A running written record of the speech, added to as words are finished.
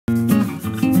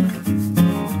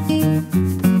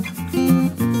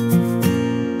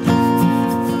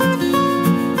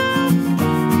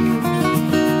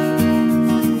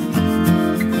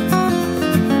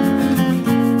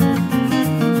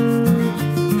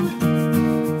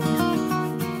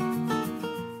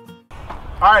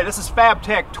All right, this is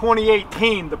Fabtech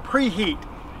 2018, the Preheat.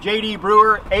 JD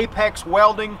Brewer, Apex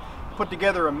Welding put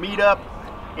together a meetup,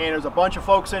 and there's a bunch of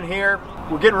folks in here.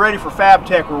 We're getting ready for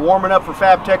Fabtech. We're warming up for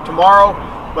Fabtech tomorrow,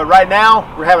 but right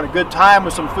now we're having a good time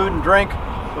with some food and drink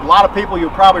with a lot of people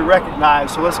you'll probably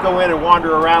recognize. So let's go in and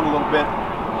wander around a little bit.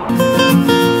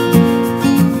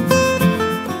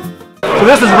 So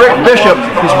this is Rick Bishop.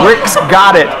 Rick's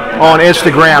Got It on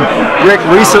Instagram. Rick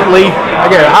recently,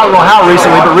 again, I don't know how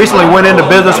recently, but recently went into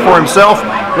business for himself.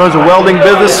 Runs a welding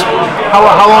business. How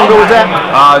long ago was that?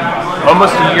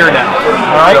 Almost a year now.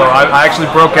 All right. So I actually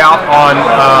broke out on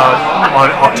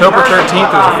October 13th.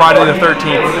 It was a Friday the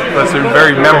 13th. That's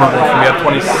very memorable for me at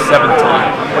 2017.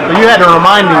 But you had to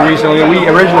remind me recently that we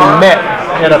originally met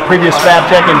at a previous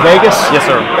Fabtech in Vegas. Yes,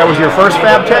 sir. That was your first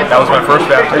Fabtech? That was my first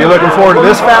Fabtech. Are you looking forward to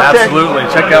this Fabtech? Absolutely.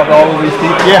 Check out all of these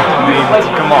people. Yeah. I mean,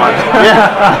 come on. Yeah.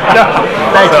 No,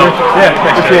 thanks, Rick. Yeah,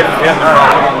 appreciate it. Yeah.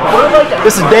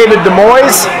 This is David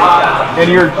Demois, and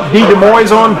you're D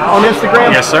Demois on Instagram?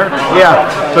 Yes, sir. Yeah.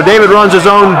 So David runs his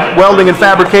own welding and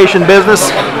fabrication business.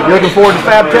 You looking forward to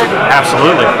Fabtech?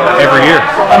 Absolutely. Every year.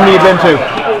 How many have you been to?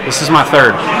 This is my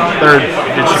third.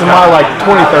 This is my like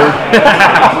 23rd.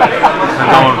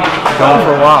 Going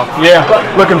for a while. Yeah,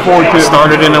 looking forward to it.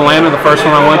 Started in Atlanta, the first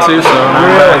one I went to. So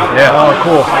really? Yeah. Oh,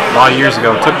 cool. A lot of years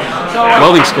ago. Took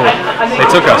welding school. They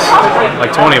took us, like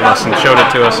 20 of us, and showed it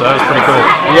to us. So that was pretty cool.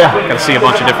 Yeah. Got to see a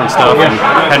bunch of different stuff and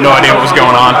had no idea what was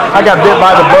going on. I got bit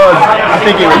by the bug. I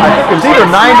think it was either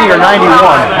 90 or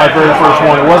 91, my very first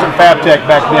one. It wasn't Fabtech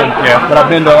back then. Yeah. But I've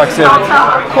been to, like I said,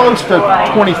 close to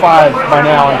 25 by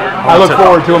now. And I look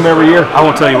forward to them every year. I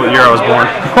won't tell you what year I was born.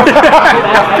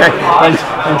 Okay.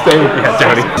 Thanks, David. Yeah,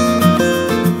 Jody.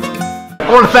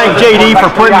 I want to thank JD for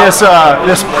putting this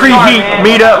Preheat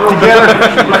Meetup together.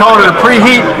 We're calling it a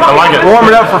Preheat. I like it.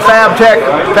 Warming up for Fabtech.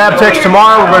 Fabtech's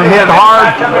tomorrow. We're going to hit it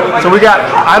hard. So we got,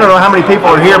 I don't know how many people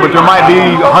are here, but there might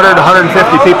be 100, 150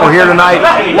 people here tonight.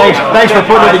 Thanks for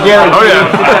putting it together. Oh,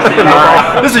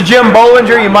 yeah. This is Jim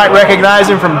Bollinger. You might recognize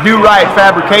him from Do Right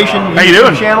Fabrication How you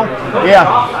doing? channel. Yeah.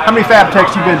 How many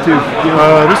Fabtechs you been to?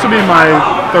 This will be my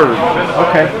third.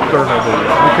 Okay. Third, I believe.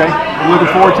 Okay. You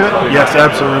looking forward to it? Yes,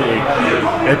 absolutely.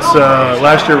 It's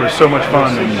last year was so much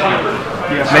fun, and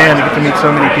man, to get to meet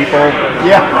so many people.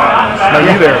 Yeah. Now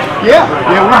you there? Yeah,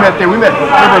 we met there. We met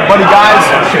Buddy Guys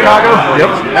in Chicago.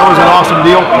 Yep. That was an awesome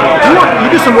deal.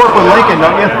 You do some work with Lincoln,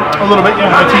 don't you? A little bit,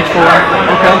 yeah. I teach for them.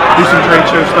 Okay. Do some trade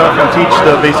show stuff and teach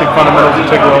the basic fundamentals of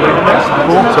TIG welding.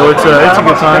 Cool. So it's a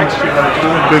good time.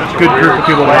 Good group of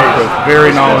people to work with. Very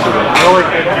knowledgeable.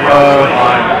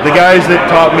 The guys that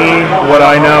taught me what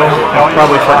I know have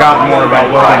probably forgotten more about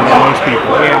welding than most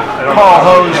people. Carl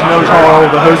Hose knows Carl,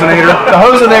 the Hosinator. The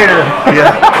Hosinator.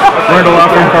 Yeah. Learned a lot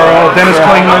from Carl. Dennis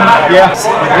Klingman. Yes.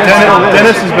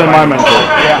 Dennis has been my mentor.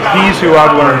 He's who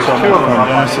I've learned so much from.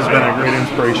 Dennis has been a great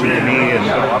inspiration to me and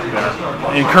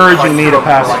encouraging me to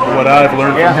pass what I've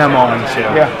learned from him on. So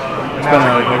it's been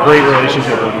a great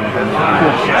relationship with him.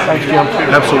 Cool. Thanks, Jim.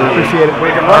 Absolutely. Appreciate it.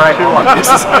 All right. This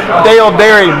is Dale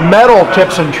Derry Metal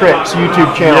Tips and Tricks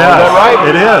YouTube channel. Yes, is that right?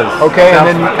 it is. Okay.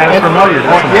 Sounds kind of familiar,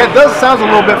 doesn't it? Yeah, it does. Sounds a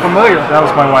little bit familiar. That was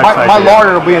my wife's idea. My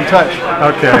lawyer will be in touch.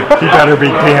 Okay. You better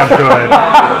be damn good.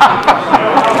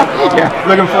 Yeah.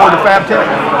 Looking forward to Fabtech?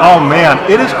 Oh man,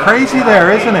 it is crazy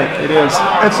there, isn't it? It is.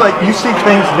 It's like you see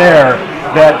things there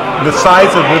that the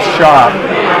size of this shop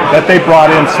that they brought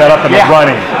in, set up, and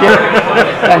running. Yeah.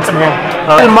 Thanks, man.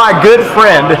 And my good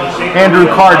friend, Andrew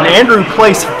Carden. Andrew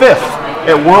placed 5th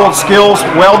at World Skills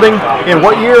Welding in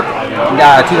what year?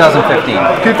 2015.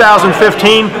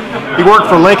 2015. He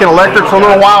worked for Lincoln Electric for a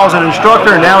little while as an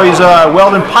instructor, and now he's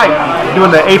welding pipe,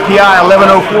 doing the API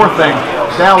 1104 thing.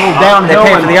 Down a little downhill.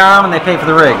 They pay for the arm and they pay for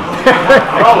the rig.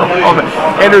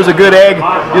 Andrew's a good egg.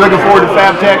 You looking forward to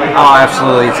Fabtech? Oh,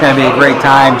 absolutely! It's going to be a great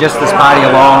time. Just this party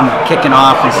alone, kicking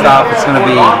off and stuff. It's going to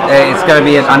be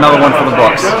another one for the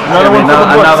books. Another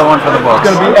one for the books.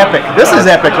 It's going to be epic. This is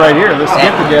epic right here. This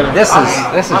get together. This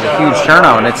is a huge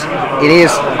turnout. And it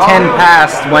is 10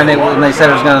 past when they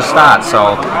said it was going to start.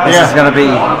 So this is going to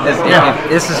be.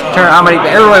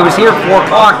 Everybody was here at 4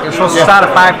 o'clock. It's supposed to start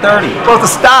at 5:30. Supposed to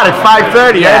start at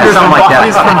 5:30. Yeah, something like that.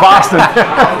 He's from Boston.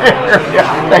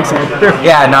 Thanks, Andrew.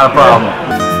 Yeah, not a problem.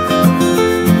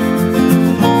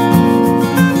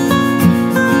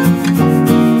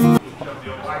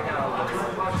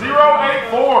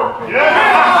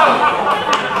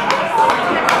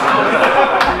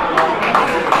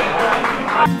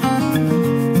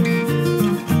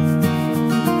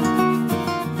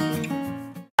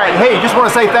 Hey, just want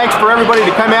to say thanks for everybody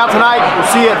to come out tonight. We'll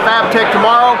see you at Fabtech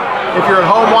tomorrow. If you're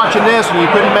at home watching this and you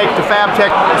couldn't make it to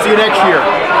Fabtech, see you next year.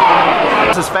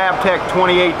 This is Fabtech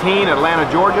 2018, Atlanta,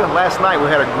 Georgia. Last night we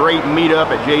had a great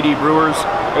meetup at JD Brewers,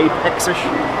 Apex-ish,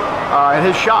 at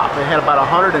his shop. They had about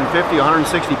 150,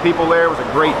 160 people there. It was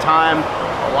a great time.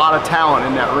 A lot of talent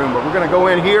in that room. But we're going to go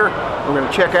in here. We're going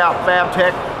to check out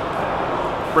Fabtech.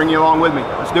 Bring you along with me.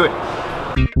 Let's do it.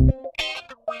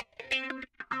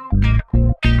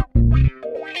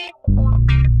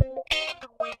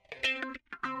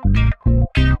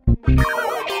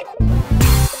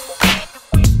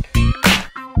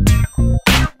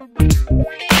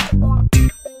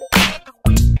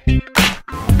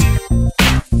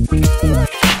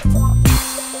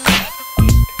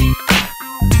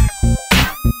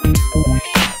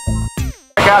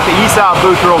 Out the Esab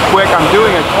booth real quick. I'm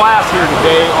doing a class here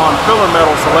today on filler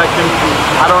metal selection.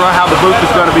 I don't know how the booth is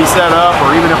going to be set up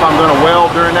or even if I'm going to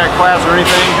weld during that class or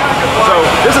anything. So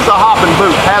this is a hopping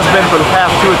booth, has been for the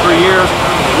past 2 or 3 years.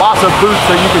 Lots of booths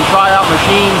so you can try out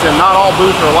machines, and not all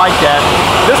booths are like that.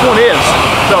 This one is.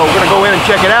 So we're going to go in and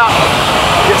check it out,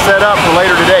 get set up for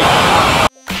later today.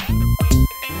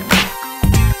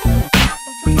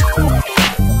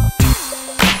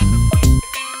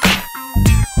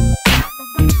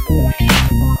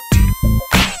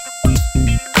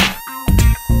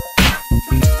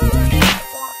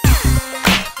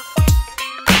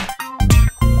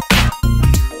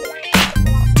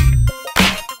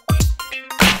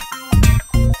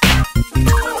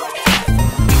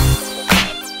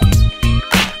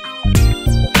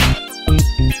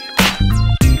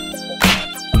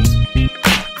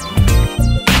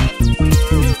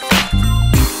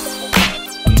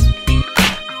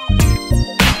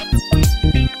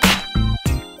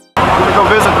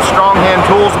 Visit the Strong Hand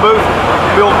Tools booth,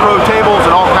 build pro tables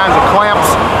and all kinds of clamps.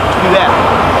 Do that.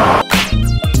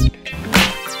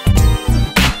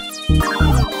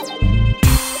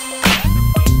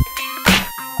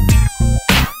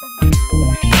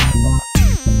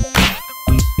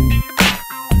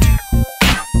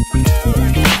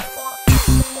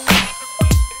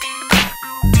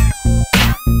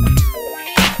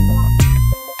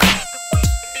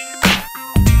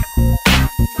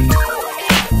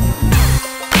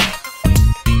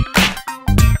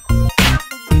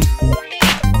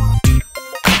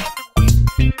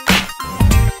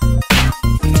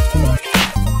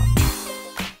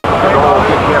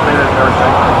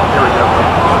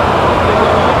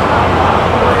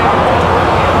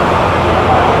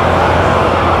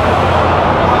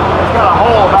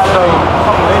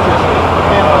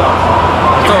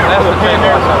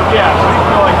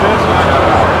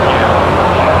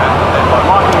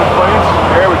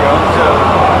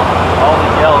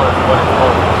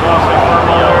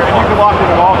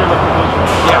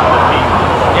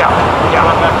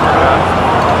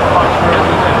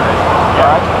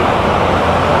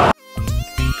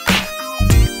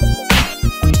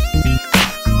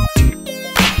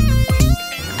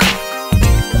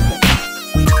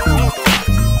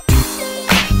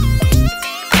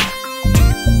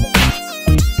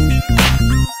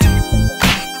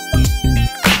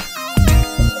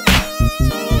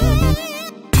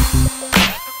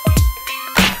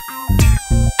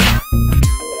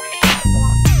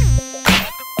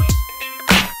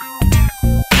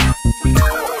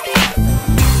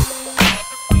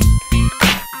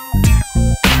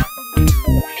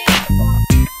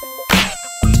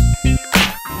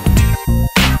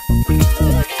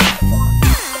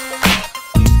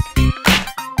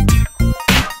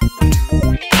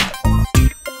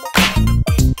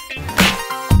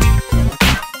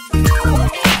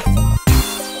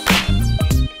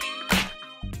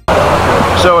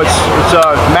 So it's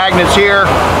magnets here,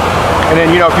 and then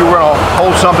if you were to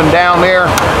hold something down there,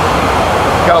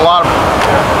 got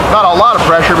not a lot of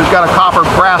pressure, but it's got a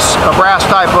brass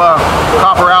type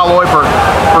copper alloy for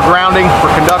grounding, for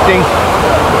conducting,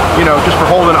 just for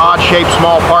holding odd shaped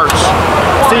small parts.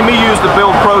 You've seen me use the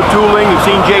Build Pro tooling. You've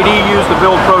seen JD use the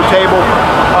Build Pro table.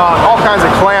 All kinds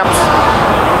of clamps,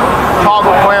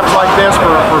 toggle clamps like this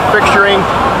for fixturing,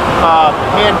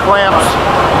 hand clamps,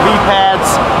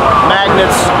 V-pads,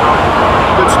 magnets,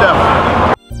 good stuff.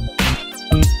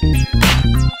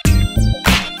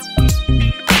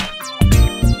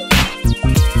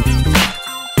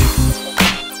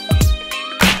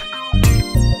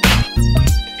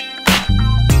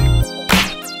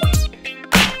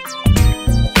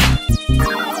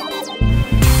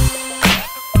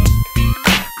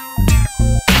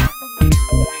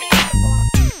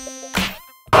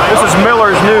 This is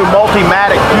Miller's new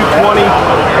Multimatic 220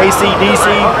 AC/DC.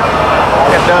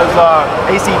 It does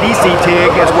AC/DC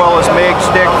TIG as well as MIG,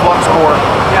 stick, flux core.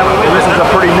 This is a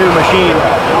pretty new machine.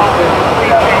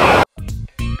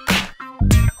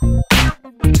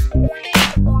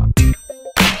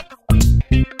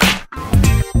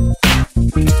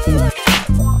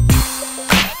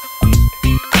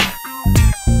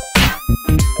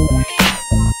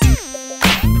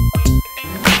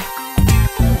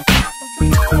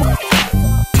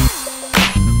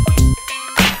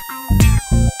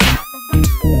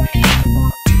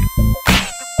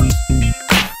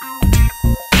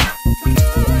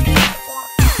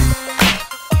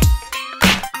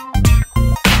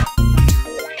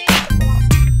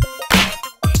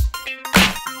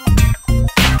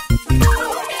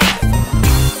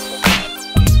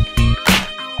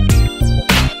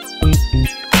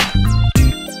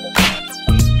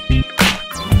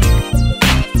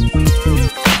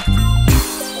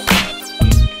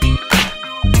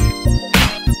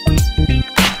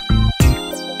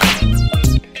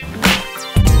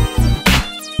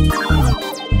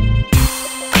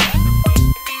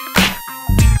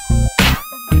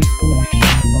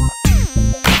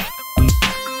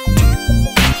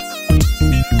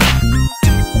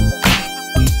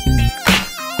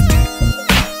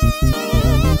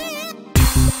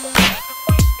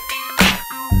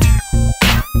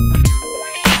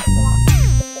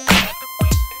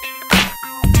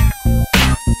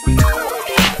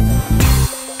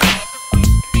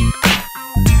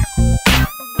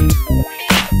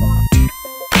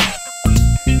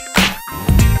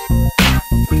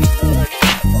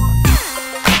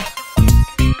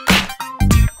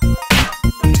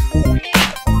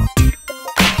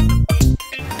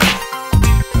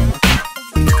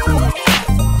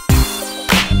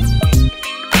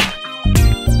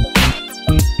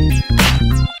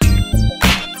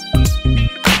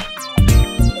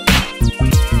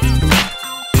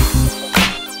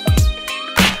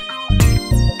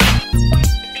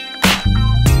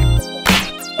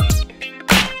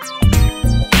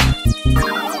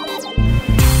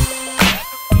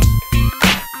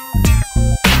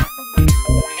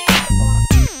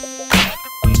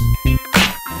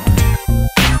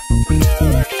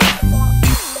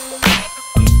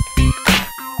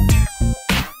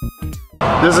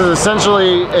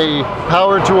 essentially a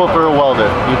power tool for a welder.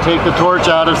 You take the torch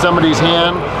out of somebody's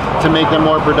hand to make them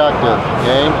more productive,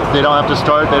 okay? They don't have to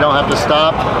start, they don't have to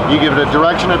stop. You give it a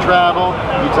direction of travel,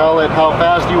 you tell it how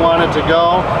fast you want it to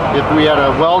go. If we had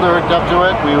a welder hooked up to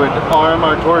it, we would arm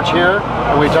our torch here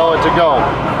and we tell it to go.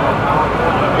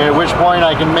 At which point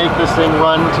I can make this thing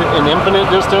run to an infinite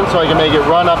distance, so I can make it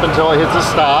run up until it hits a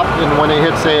stop, and when it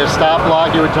hits, say, a stop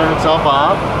block, it would turn itself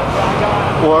off.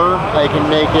 Or I can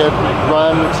make it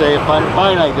run, say, a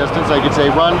finite distance. I could say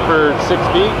run for 6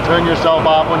 feet, turn yourself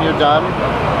off when you're done.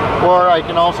 Or I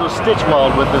can also stitch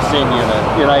weld with the same unit.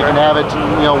 You know, I can have it to,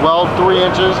 you know, weld 3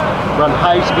 inches, run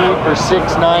high speed for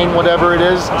 6, 9, whatever it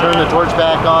is, turn the torch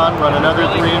back on, run another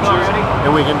 3 inches,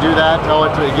 and we can do that, tell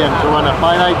it to, again, to run a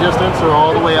finite distance or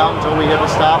all the way out until we hit a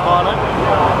stop on it.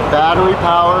 Battery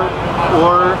powered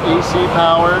or AC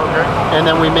powered, and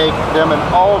then we make them in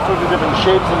all sorts of different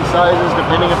shapes and sizes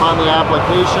depending upon the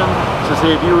application. So say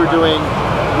if you were doing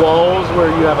walls where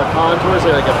you have a contour,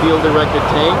 say like a field erected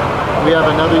tank, we have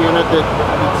another unit that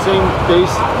same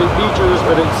base features,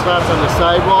 but it stops on the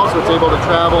sidewall, so it's able to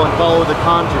travel and follow the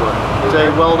contour. Say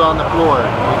weld on the floor,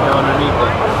 you know, underneath it.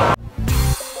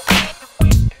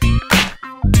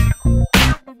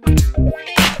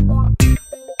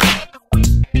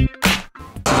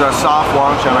 This is our soft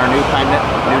launch on our new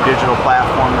digital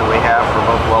platform that we have for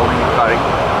both welding and cutting.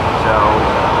 So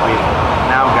we've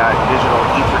now got digital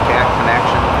Ethercat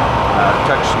connection,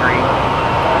 touch screen,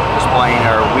 displaying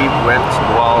our weave widths of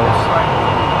walls,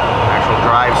 actual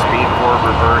drive speed, forward,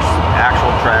 reverse,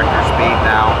 actual tractor speed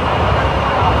now,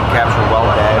 capture weld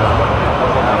data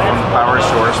from the power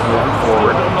source moving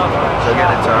forward. So again,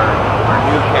 it's our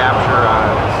new capture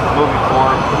moving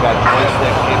forward. We've got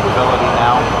joystick capability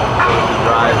now, so we can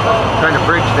drive, trying to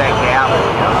bridge that gap,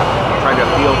 you know, trying to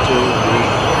appeal to the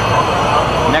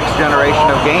next generation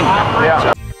of gaming.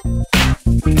 Yeah.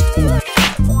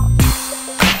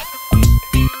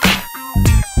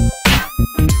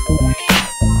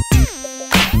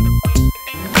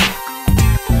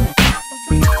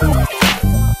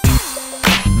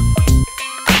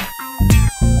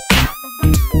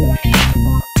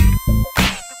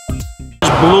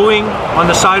 Bluing on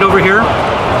the side over here.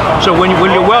 So when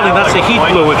you're welding, that's the heat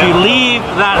blue. If you leave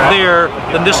that there,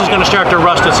 then this is going to start to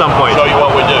rust at some point. Show you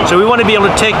what we do. So we want to be able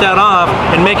to take that off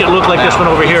and make it look like this one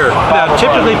over here. Now,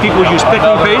 typically people use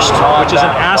picking paste, which is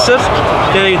an acid.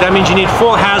 Okay, that means you need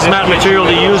full hazmat material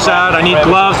to use that. I need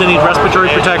gloves, I need respiratory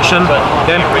protection.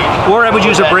 Okay? Or I would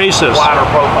use abrasives.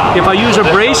 If I use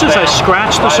abrasives, I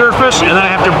scratch the surface and then I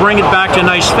have to bring it back to a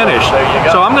nice finish.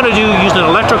 So I'm going to use an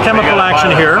electrochemical action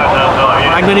here.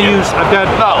 I've got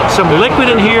some liquid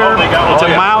in here. It's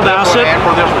a mild acid.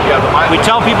 We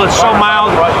tell people it's so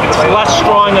mild, it's less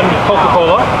strong than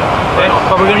Coca-Cola. Okay?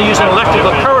 But we're going to use an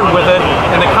electrical current with it,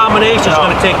 and the combination is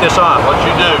going to take this off. What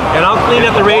you do. And I'll clean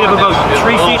at the rate of about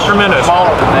 3 feet per minute.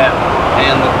 Smaller than that,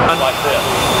 and like this.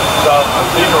 So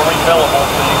these are refillable,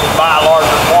 so you can buy a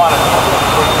larger quantity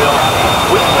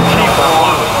with the cheaper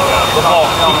fluid.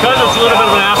 Because it's a little bit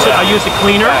of an acid, I use a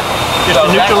cleaner just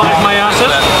to neutralize my acid.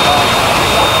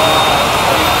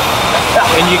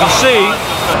 And you can see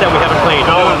that we haven't cleaned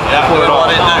before at all.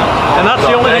 And that's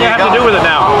the only thing I have to do with it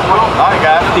now.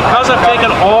 Because I've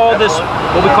taken all this,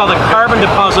 what we call the carbon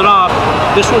deposit off,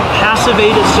 this will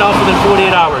passivate itself within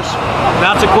 48 hours.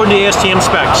 That's according to the ASTM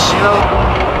specs.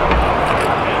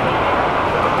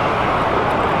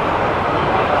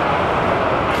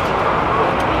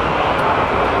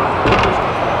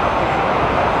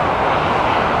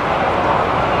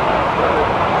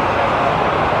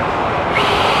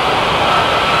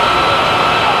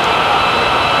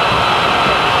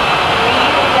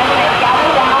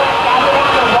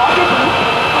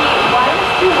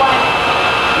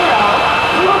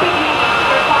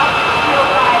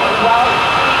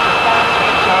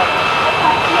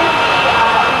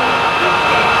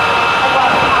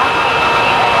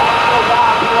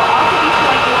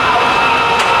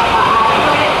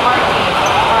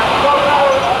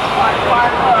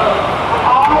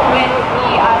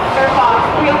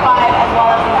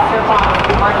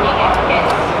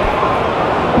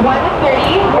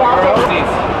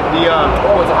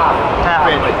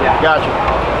 Gotcha.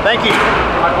 Thank you.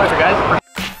 My pleasure, guys.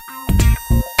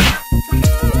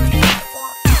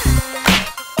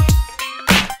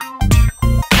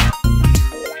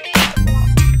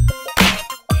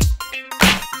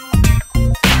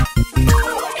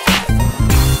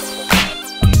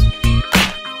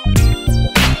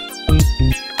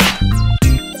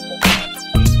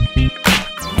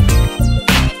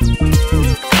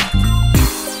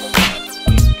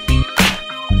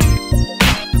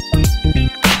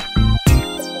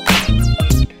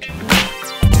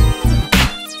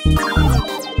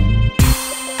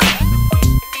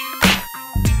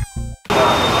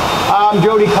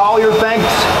 Jody Collier. Thanks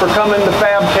for coming to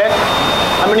Fabtech.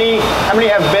 How many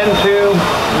have been to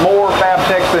more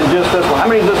Fabtechs than just this one? How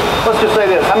many is this? Let's just say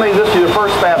this. How many is this to your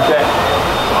first Fabtech?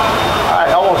 All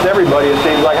right, almost everybody, it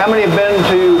seems like. How many have been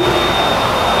to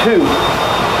 2,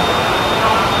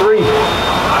 3,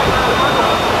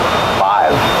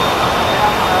 5,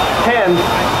 10,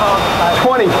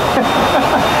 20?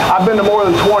 I've been to more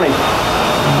than 20.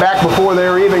 Back before they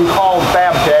were even called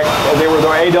Fabtech, they were the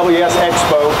AWS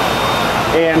Expo.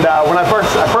 And when I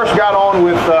first got on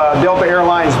with Delta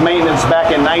Airlines maintenance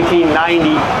back in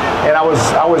 1990, and I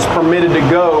was permitted to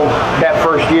go that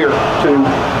first year to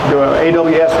the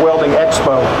AWS Welding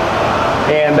Expo,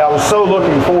 and I was so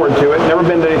looking forward to it. Never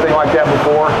been to anything like that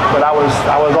before, but I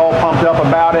was all pumped up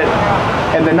about it.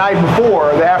 And the night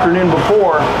before, the afternoon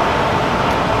before,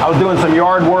 I was doing some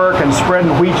yard work and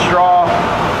spreading wheat straw.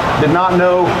 Did not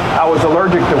know I was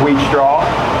allergic to wheat straw.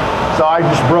 So I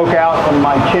just broke out from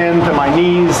my chin to my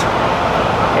knees.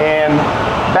 And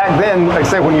back then, like I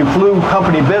say, when you flew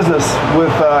company business with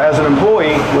as an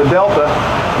employee with Delta,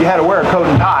 you had to wear a coat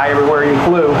and tie everywhere you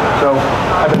flew. So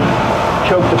I had to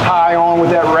choke the tie on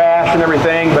with that rash and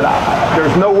everything, but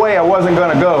there's no way I wasn't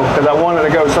going to go because I wanted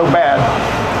to go so bad.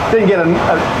 Didn't get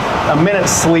a minute's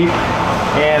sleep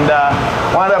and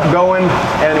wound up going,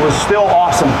 and it was still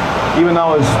awesome, even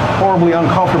though I was horribly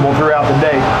uncomfortable throughout the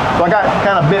day. So I got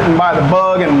kind of bitten by the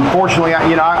bug, and fortunately,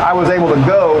 I was able to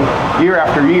go year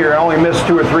after year. I only missed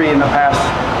 2 or 3 in the past,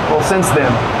 well, since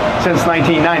then, since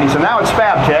 1990. So now it's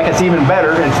Fabtech. It's even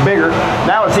better. It's bigger.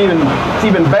 Now it's even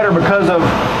better because of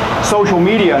social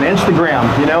media and Instagram.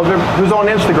 You know, who's on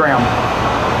Instagram?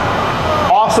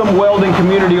 Awesome welding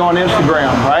community on Instagram,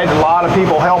 right? A lot of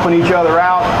people helping each other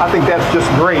out. I think that's just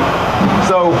great.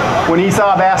 So when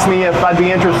Esab asked me if I'd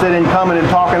be interested in coming and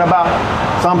talking about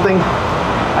something,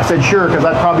 I said sure, because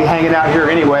I'd probably be hanging out here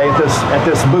anyway at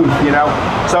this booth, you know.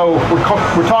 So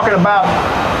we're talking about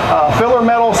filler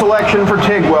metal selection for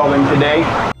TIG welding today.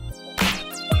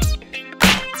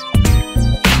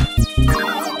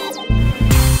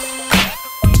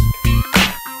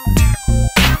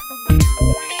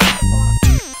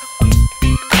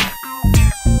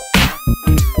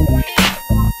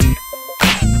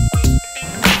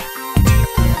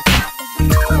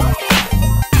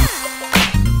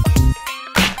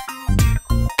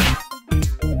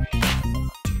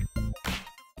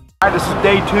 All right, this is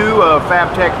day 2 of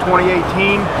Fabtech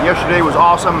 2018. Yesterday was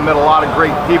awesome. Met a lot of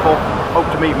great people. Hope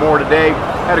to meet more today.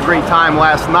 Had a great time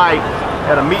last night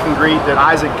at a meet and greet that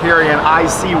Isaac Carey and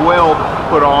IC Weld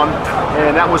put on,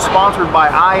 and that was sponsored by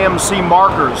IMC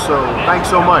Markers. So thanks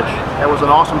so much. That was an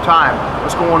awesome time.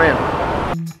 Let's go on in.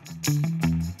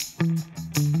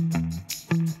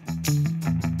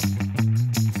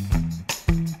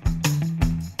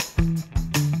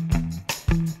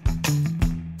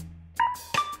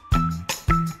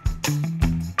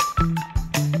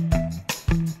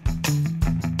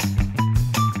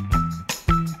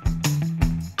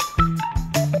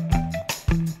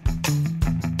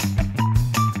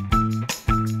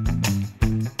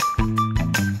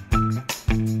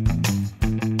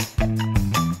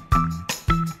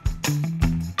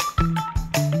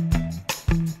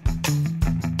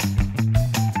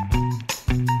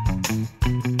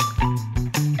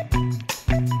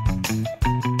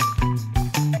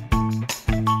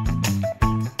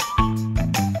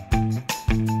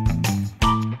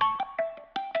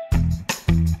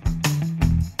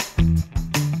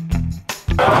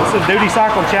 It's a duty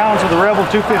cycle challenge with the Rebel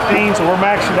 215, so we're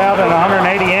maxing out at 180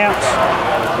 amps.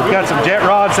 We've got some jet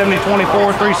rod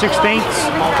 7024 3/16.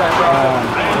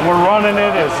 We're running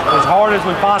it as hard as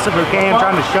we possibly can,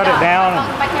 trying to shut it down.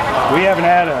 And we haven't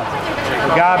had a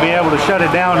guy be able to shut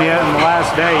it down yet in the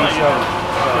last day, so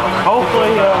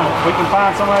hopefully we can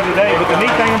find somebody today. But the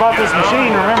neat thing about this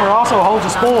machine, remember, it also holds a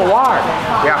spool of wire.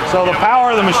 Yeah. So the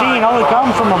power of the machine only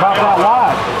comes from about that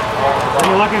wide. When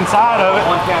you look inside of it,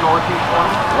 110 or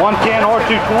 220. 110 or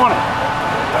 220.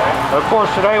 Of course,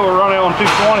 today we're running on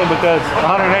 220 because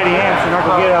 180 amps, you're not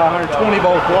going to get a 120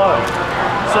 volt plug.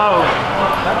 So,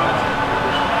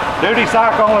 duty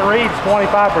cycle only reads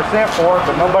 25% for it,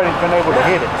 but nobody's been able to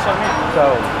hit it. So,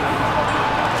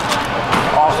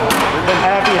 awesome. We've been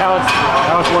happy how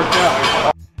it's worked out.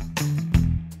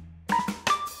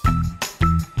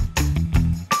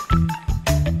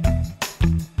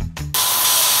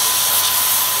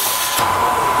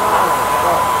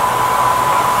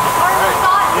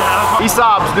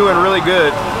 Esab's doing really good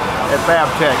at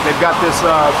Fabtech. They've got this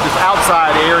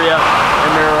outside area,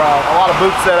 and there are a lot of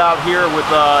booths set out here with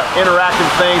interactive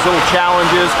things, little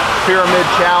challenges, pyramid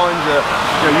challenge,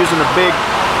 using the big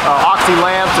oxy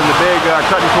lamps and the big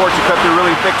cutting torch to cut through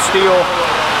really thick steel.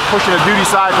 pushing a duty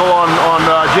cycle on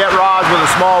jet rods with a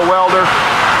small welder.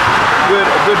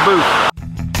 Good booth.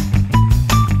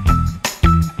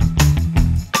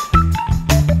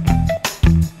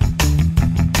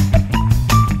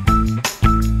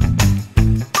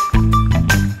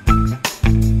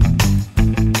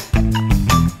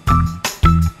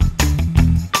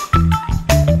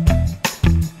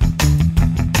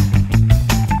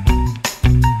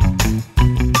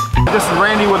 This is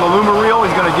Randy with Alumareel.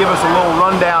 He's going to give us a little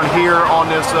rundown here on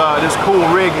this this cool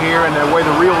rig here and the way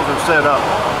the reels are set up.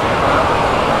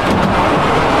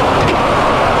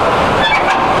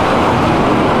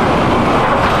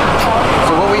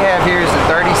 So what we have here is the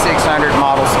 3600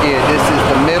 model skid. This is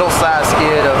the middle size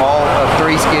skid of all of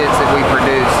 3 skids that we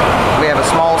produce. We have a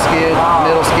small skid,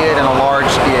 middle skid, and a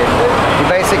large skid. We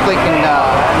basically can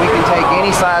we can take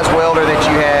any size welder that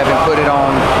you have and put it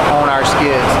on our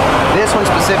skids. This one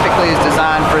specifically is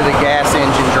designed for the gas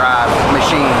engine drive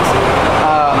machines.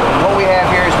 What we have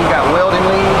here is we've got welding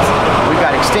leads, we've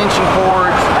got extension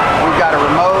cords, we've got a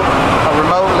remote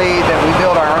lead that we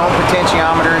build our own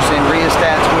potentiometers and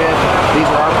rheostats with. These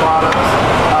are our products.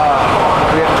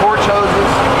 We have torch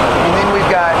hoses, and then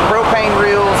we've got propane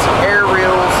reels, air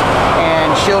reels,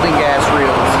 and shielding gas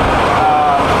reels.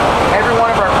 Every one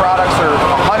of our products are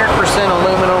 100%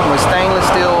 aluminum with stainless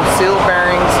steel seal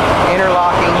bearings,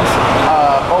 interlockings,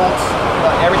 bolts.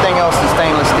 Everything else is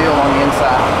stainless steel on the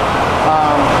inside.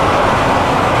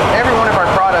 Every one of our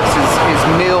products is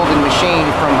milled and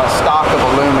machined from a stock of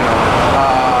aluminum.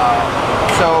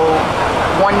 So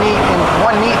one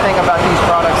neat thing about these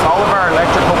products, all of our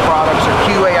electrical products are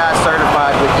QAI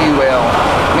certified with UL,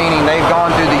 meaning they've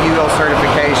gone through the UL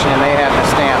certification and they have the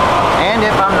stamp. And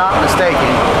if I'm not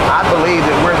mistaken, I believe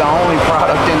that we're the only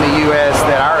product in the US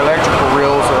that our electrical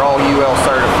reels are all UL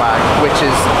certified, which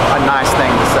is a nice thing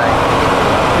to say.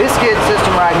 This skid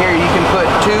system right here, you can put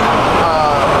 2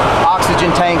 oxygen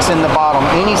tanks in the bottom,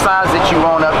 any size that you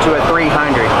want up to a 300.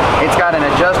 It's got an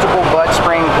adjustable butt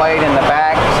spring plate in the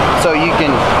back, so you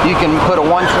can put a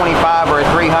 125 or a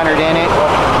 300 in it.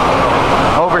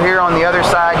 Over here on the other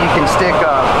side, you can stick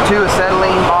 2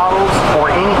 acetylene bottles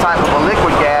or any type of a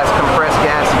liquid gas, compressed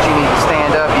gas that you need to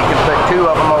stand up. You can put 2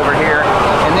 of them over here.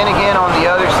 And then again on the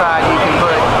other side, you can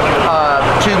put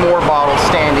 2 more bottles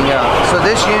standing up. So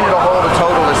this unit will hold a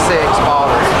total of 6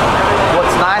 bottles.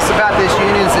 What's nice about this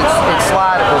unit is it's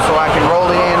slidable, so I can roll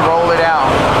it in, roll it out.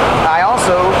 I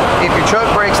also, if your truck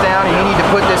breaks down and you need to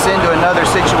put this into another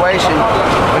situation,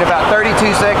 in about 32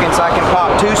 seconds I can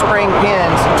pop 2 spring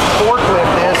pins,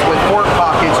 forklift this with fork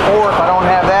pockets, or if I don't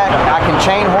have that, I can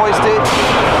chain hoist it.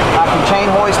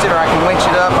 Or I can winch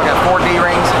it up. I got 4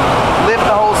 D-rings. Lift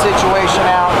the whole situation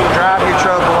out, drive your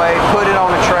truck away, put it on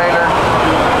a trailer.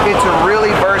 It's a really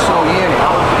versatile unit.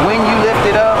 When you lift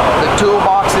it up, the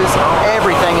toolboxes,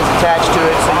 everything is attached to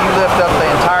it, so you lift up the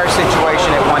entire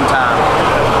situation at one time.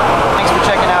 Thanks for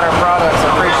checking out our products. I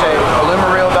appreciate it.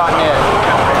 Alumareel.net.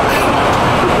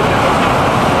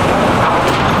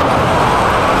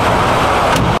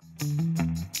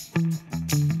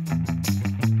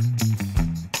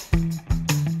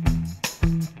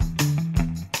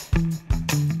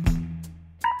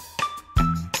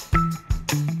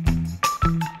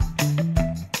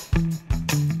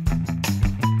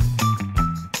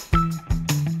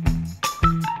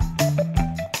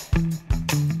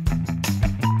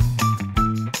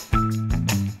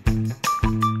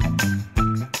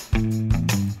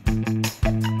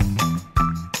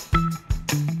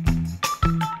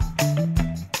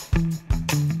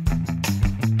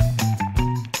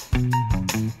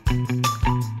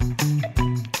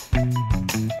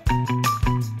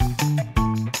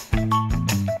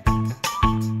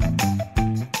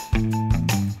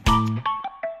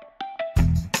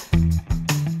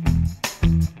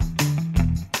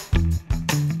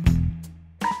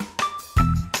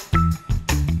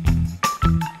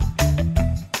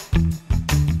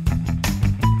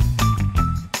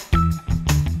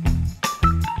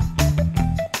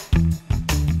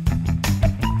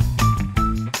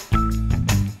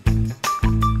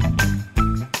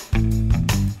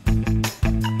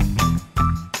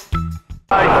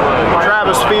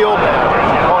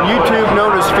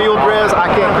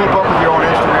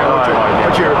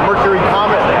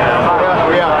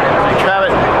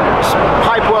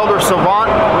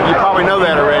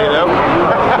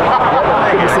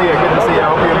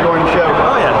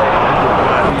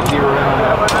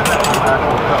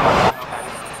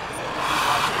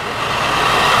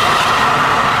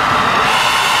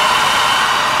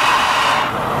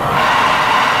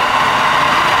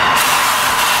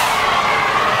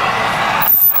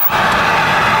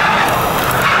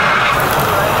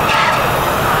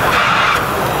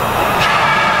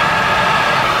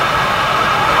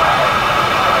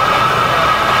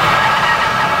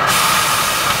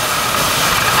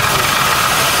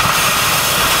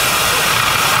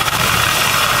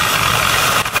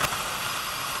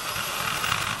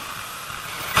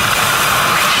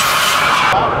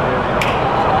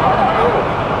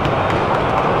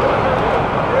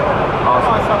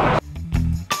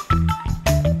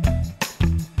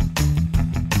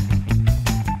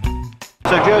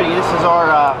 So Jody, this is our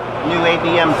new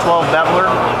ABM 12 beveler.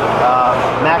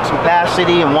 Max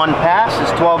capacity in one pass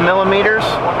is 12 millimeters,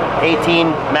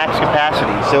 18 max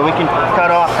capacity. So we can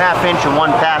cut off ½ inch in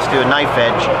one pass to a knife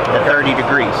edge at 30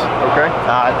 degrees. Okay.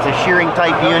 It's a shearing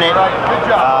type unit.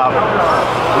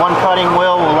 One cutting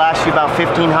wheel will last you about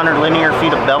 1,500 linear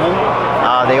feet of bevel.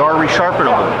 They are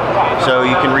resharpenable, so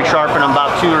you can resharpen them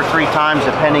about 2 or 3 times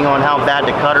depending on how bad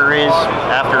the cutter is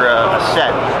after a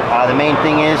set. The main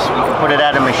thing is you can put it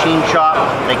at a machine shop,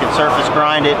 they can surface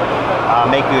grind it,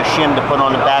 make you a shim to put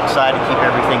on the backside to keep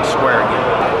everything square again.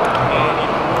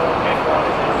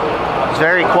 It's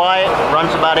very quiet,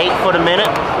 runs about 8 foot a minute.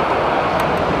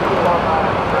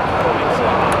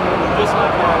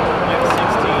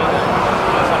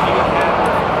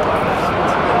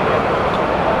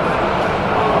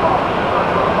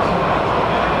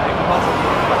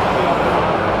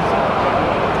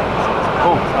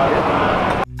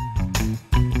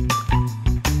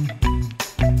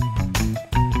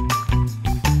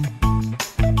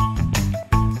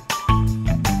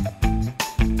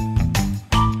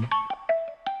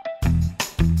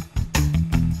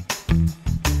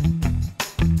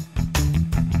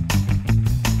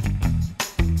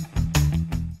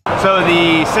 So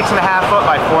the 6.5 foot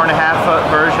by 4.5 foot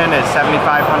version is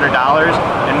 $7,500,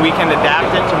 and we can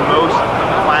adapt it to most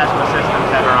plasma systems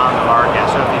that are on the market.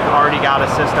 So if you've already got a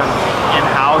system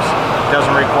in-house, it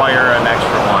doesn't require an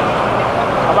extra one.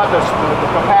 How about the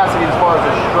capacity as far as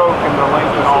the stroke and the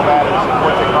length and all that?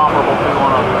 What's it comparable to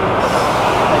on a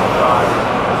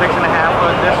 6.5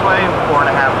 foot this way,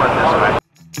 4.5 foot this way.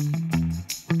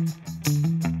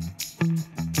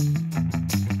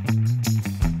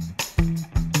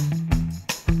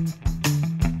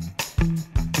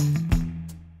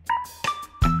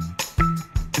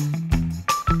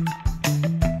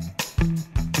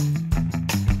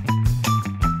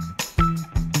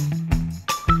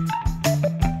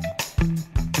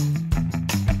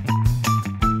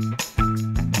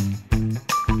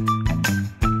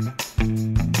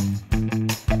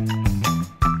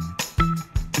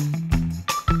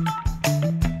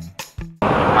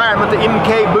 The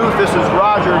MK booth. This is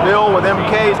Roger Dill with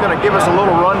MK. He's going to give us a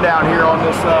little rundown here on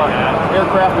this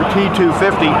Aircrafter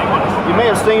T250. You may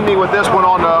have seen me with this one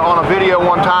on a video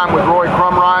one time with Roy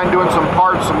Crumrine doing some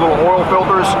parts, some little oil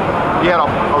filters. He had a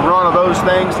run of those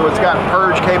things, so it's got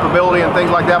purge capability and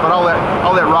things like that. But I'll let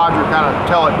Roger kind of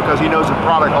tell it because he knows the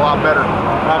product a lot better.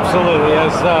 Absolutely.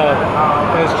 As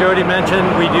Jody mentioned,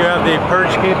 we do have the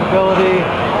purge capability.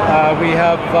 We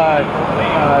have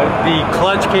the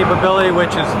clutch capability,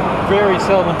 which is very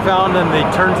seldom found in the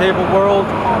turntable world,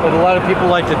 but a lot of people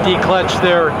like to declutch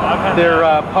their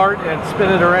part and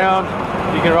spin it around.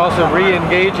 You can also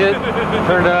re-engage it,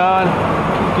 turn it on,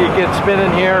 you get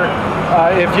spinning here.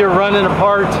 If you're running a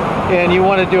part and you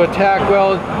want to do a tack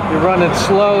weld, you're running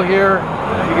slow here,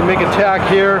 you can make a tack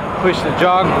here, push the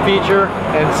jog feature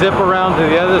and zip around to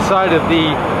the other side of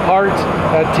the part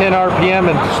at 10 RPM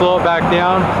and slow it back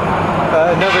down.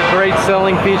 Another great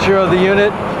selling feature of the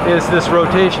unit is this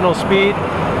rotational speed.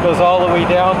 It goes all the way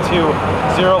down to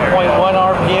 0.1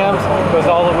 RPMs, goes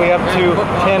all the way up to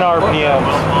 10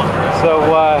 RPMs. So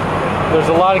there's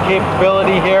a lot of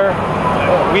capability here.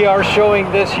 We are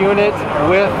showing this unit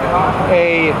with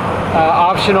a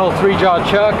optional 3-jaw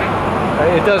chuck.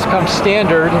 It does come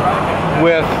standard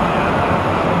with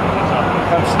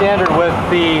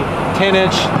the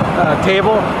 10-inch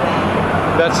table.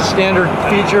 That's a standard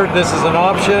feature. This is an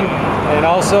option, and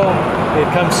also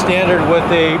it comes standard with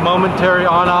a momentary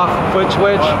on-off foot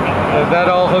switch. That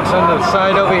all hooks on the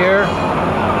side over here.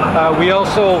 We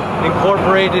also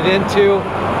incorporated into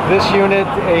this unit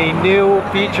a new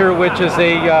feature, which is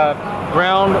a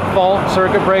ground fault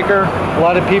circuit breaker. A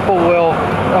lot of people will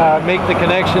make the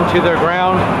connection to their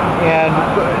ground and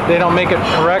they don't make it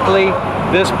correctly.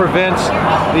 This prevents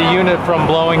the unit from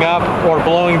blowing up or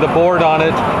blowing the board on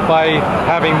it by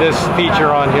having this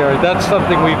feature on here. That's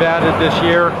something we've added this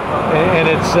year, and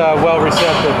it's well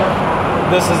receptive.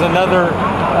 This is another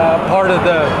part of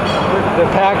the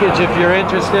package. If you're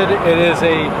interested, it is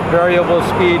a variable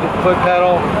speed foot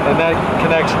pedal, and that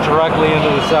connects directly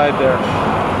into the side there.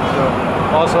 So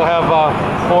also have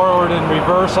forward and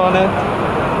reverse on it,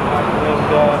 and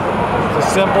it's a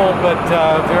simple but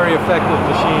very effective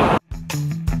machine.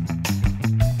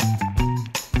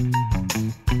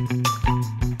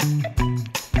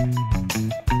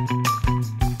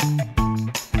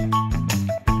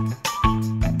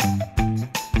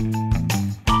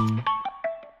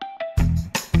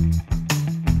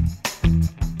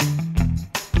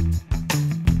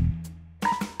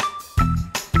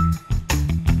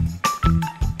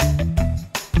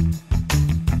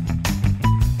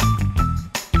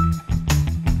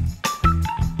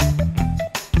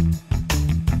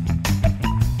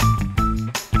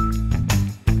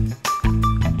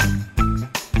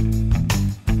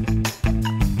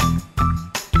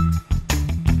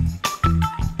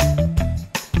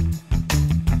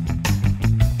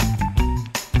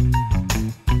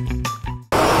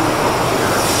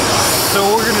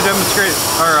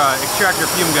 our extractor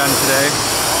fume gun today.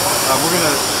 We're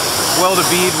gonna weld a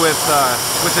bead with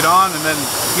it on, and then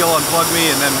he'll unplug me,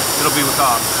 and then it'll be with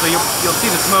off. So you'll see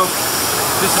the smoke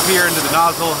disappear into the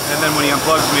nozzle, and then when he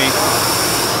unplugs me,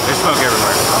 there's smoke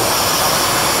everywhere.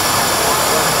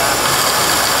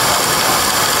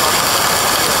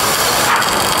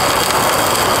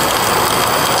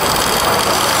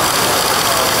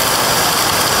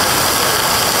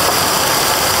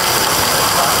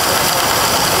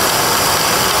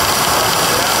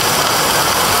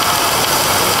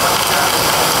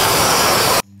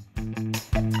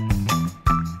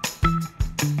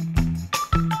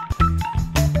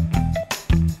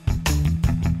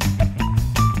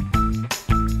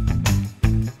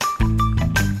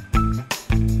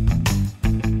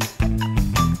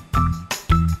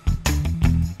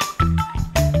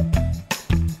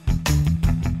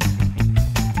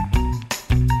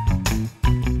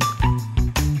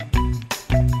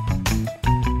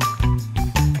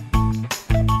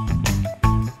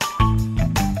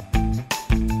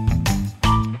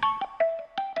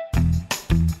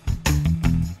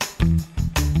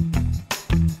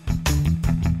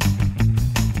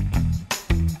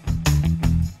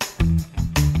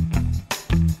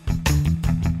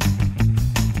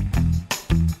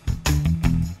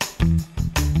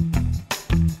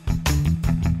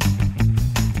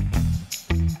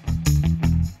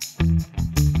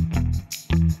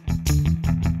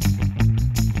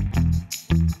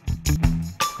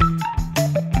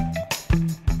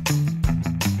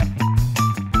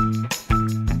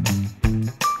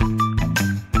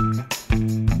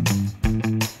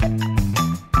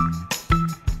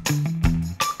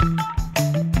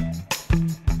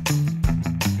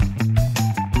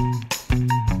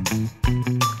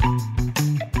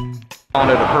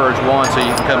 To purge one, so you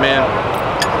can come in.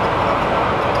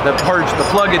 The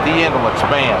plug at the end will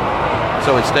expand,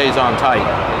 so it stays on tight.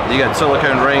 You got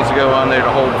silicone rings to go on there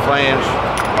to hold the flange.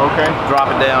 Okay. Drop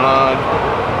it down on.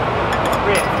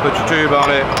 Put your tube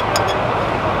on it,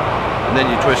 and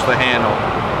then you twist the handle,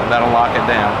 and that'll lock it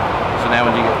down. So now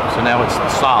now it's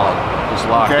solid. It's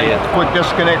locked in. Quick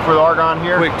disconnect for the argon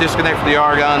here. Quick disconnect for the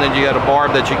argon. Then you got a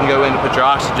barb that you can go in to put your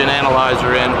oxygen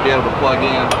analyzer in, be able to plug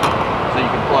in. So you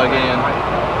can plug in,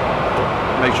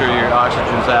 make sure your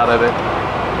oxygen's out of it.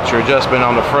 It's your adjustment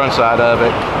on the front side of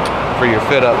it for your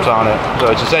fit ups on it. So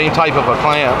it's the same type of a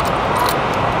clamp,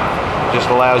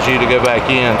 just allows you to go back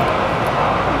in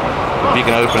if you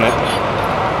can open it.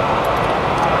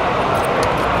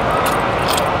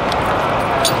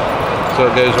 So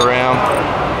it goes around,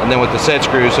 and then with the set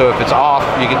screws, so if it's off,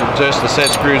 you can adjust the set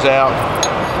screws out,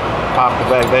 pop it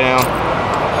back down.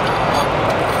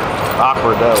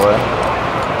 Awkward that way.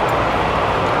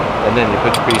 And then you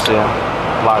put your piece in,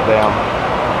 lock down.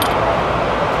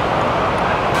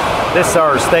 This is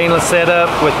our stainless setup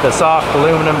with the soft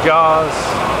aluminum jaws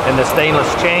and the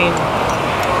stainless chain.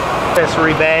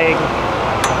 Accessory bag.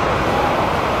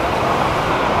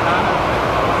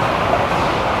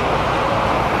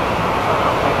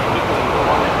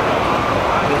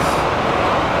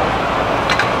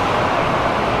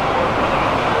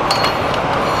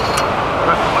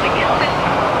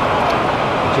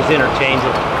 Which is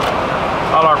interchangeable.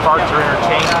 All our parts are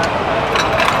interchangeable.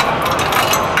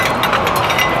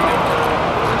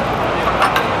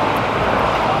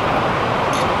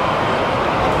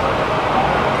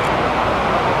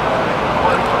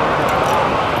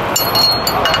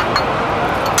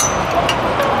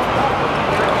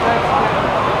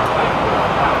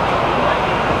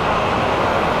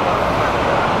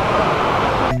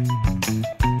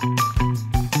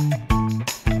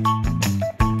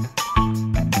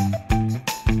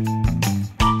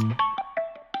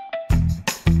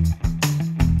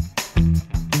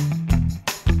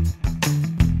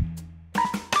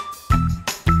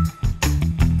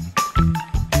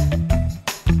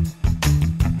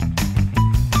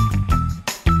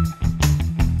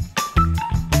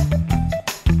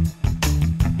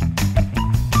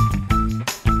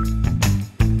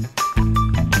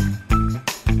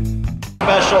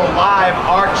 Live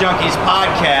Art Junkies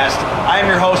podcast. I am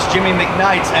your host, Jimmy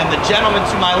McKnights, and the gentleman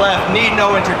to my left need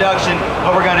no introduction,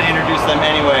 but we're going to introduce them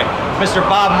anyway. Mr.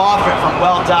 Bob Moffatt from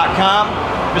Weld.com,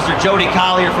 Mr. Jody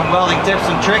Collier from Welding Tips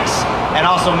and Tricks, and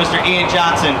also Mr. Ian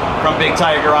Johnson from Big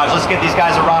Tire Garage. Let's give these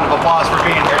guys a round of applause for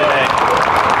being here today.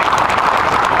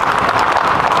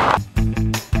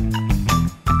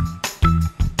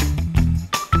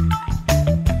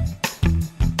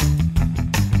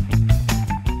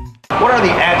 What are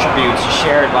the attributes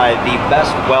shared by the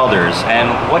best welders, and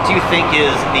what do you think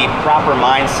is the proper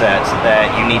mindset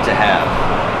that you need to have?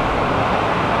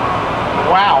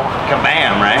 Wow.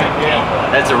 Kabam, right? Yeah.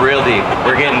 That's a real deep.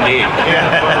 We're getting deep.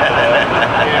 Yeah.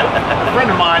 A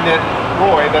friend of mine,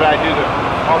 Roy, that I do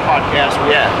our podcast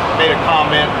with, made a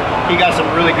comment. He got some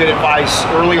really good advice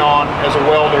early on as a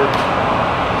welder.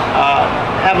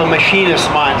 Have a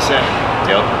machinist mindset.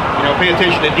 Yep. You know, pay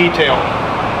attention to detail.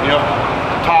 You know,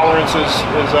 tolerance is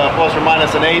plus or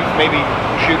minus an eighth. Maybe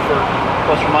shoot for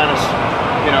plus or minus,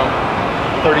 you know,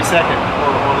 32nd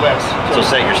or less. So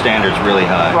set your standards really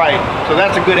high. Right. So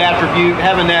that's a good attribute.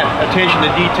 Having that attention to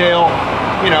detail.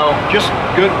 You know, just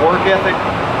good work ethic.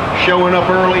 Showing up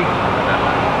early.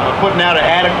 Putting out an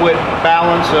adequate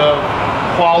balance of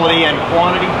quality and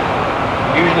quantity.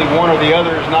 Usually one or the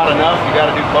other is not enough. You got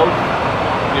to do both.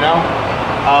 You know,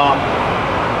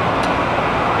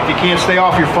 if you can't stay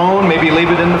off your phone, maybe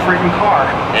leave it in the freaking car.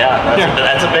 Yeah,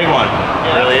 that's a big one.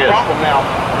 It really is. That's a problem now.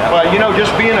 Yeah. But you know,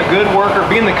 just being a good worker,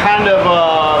 being the kind of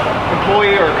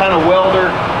employee or kind of welder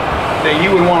that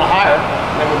you would want to hire,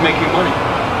 that would make you money.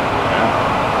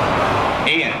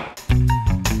 Yeah. Ian.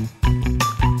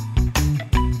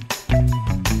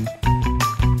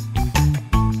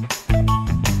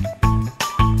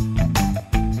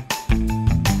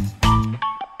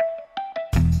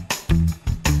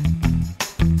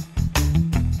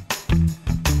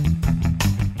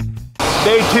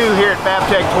 Day 2 here at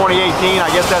Fabtech 2018. I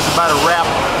guess that's about a wrap.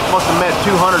 Must have met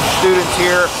 200 students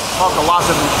here. Talked to lots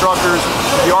of instructors.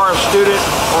 If you are a student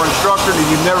or instructor and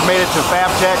you've never made it to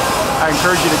Fabtech, I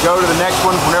encourage you to go to the next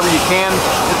one whenever you can.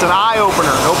 It's an eye-opener.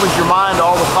 It opens your mind to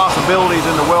all the possibilities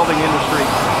in the welding industry.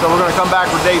 So we're going to come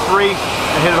back for Day 3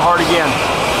 and hit it hard again.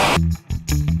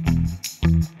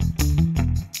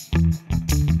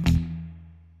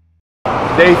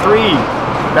 Day 3,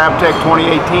 Fabtech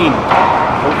 2018.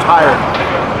 A little tired.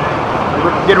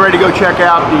 We're getting ready to go check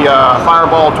out the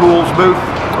Fireball Tools booth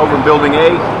over in Building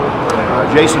A.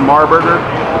 Jason Marburger.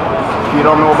 If you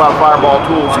don't know about Fireball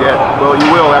Tools yet, well,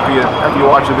 you will after you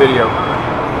watch the video.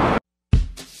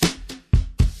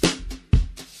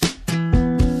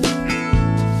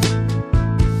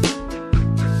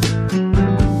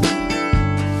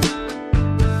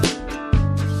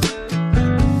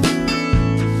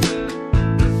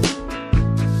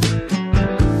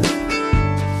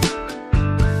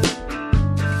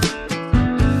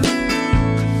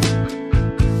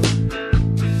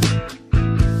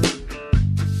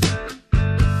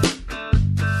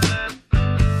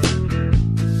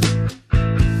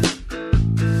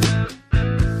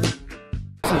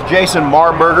 Jason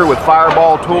Marburger with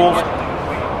Fireball Tools.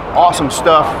 Awesome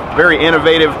stuff, very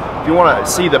innovative. If you want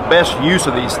to see the best use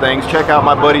of these things, check out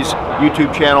my buddy's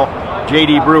YouTube channel,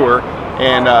 JD Brewer,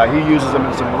 and he uses them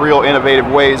in some real innovative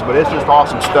ways, but it's just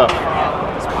awesome stuff.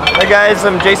 Hey guys,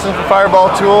 I'm Jason from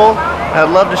Fireball Tool.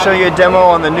 I'd love to show you a demo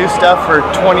on the new stuff for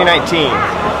 2019.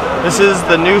 This is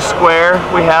the new square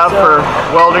we have for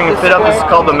welding and fit up. This is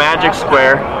called the Magic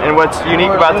Square, and what's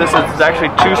unique about this is it's actually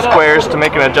 2 squares to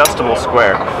make an adjustable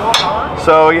square.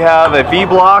 So you have a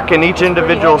V-block in each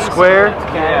individual square.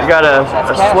 You got a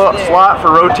slot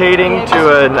for rotating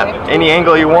to any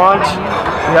angle you want.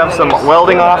 You have some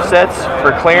welding offsets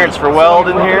for clearance for weld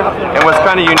in here. And what's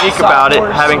kind of unique about it,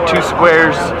 having 2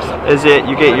 squares, is that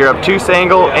you get your obtuse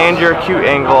angle and your acute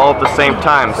angle all at the same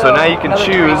time. So now you can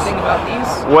choose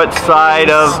what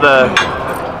side of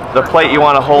the plate you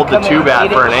want to hold the tube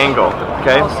at for an angle.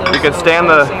 Okay, you can stand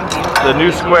the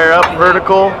new square up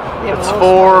vertical. It's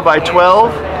 4 by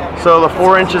 12, so the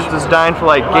 4 inches is designed for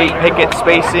like gate picket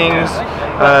spacings.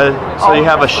 So you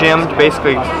have a shim to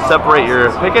basically separate your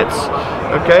pickets.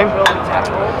 Okay,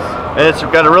 and it's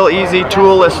got a real easy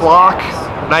tool-less lock.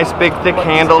 Nice big thick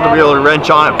handle to be able to wrench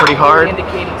on it pretty hard.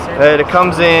 It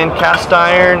comes in cast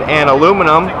iron and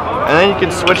aluminum, and then you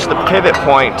can switch the pivot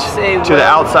point to the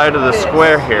outside of the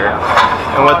square here.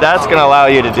 And what that's going to allow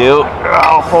you to do,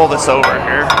 I'll pull this over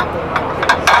here,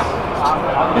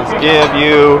 is give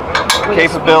you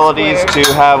capabilities to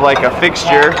have like a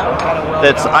fixture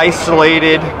that's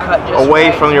isolated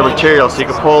away from your material. So you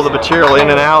can pull the material in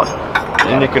and out,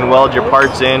 and you can weld your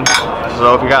parts in.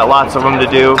 So if you got lots of them to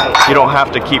do, you don't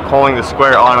have to keep pulling the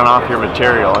square on and off your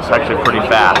material. It's actually pretty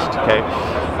fast, okay?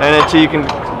 And then so you can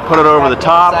put it over the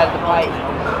top.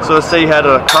 So let's say you had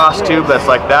a cross tube that's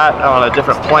like that on a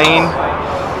different plane.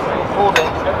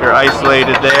 You're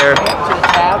isolated there,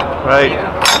 right?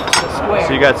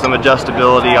 So you got some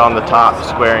adjustability on the top,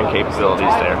 squaring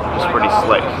capabilities there. Just pretty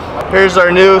slick. Here's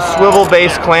our new swivel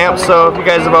base clamp. So if you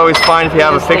guys have always find if you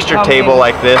have a fixture table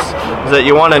like this, is that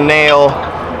you want to nail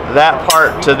that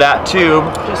part to that tube.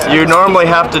 You normally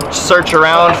have to search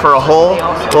around for a hole.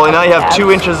 Well, now you have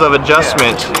 2 inches of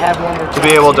adjustment to be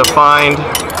able to find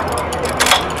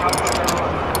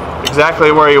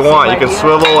exactly where you want. You can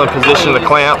swivel and position the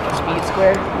clamp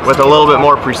with a little bit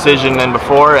more precision than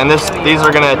before. And these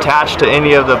are going to attach to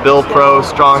any of the Build Pro,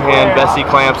 Strong Hand, Bessie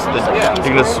clamps.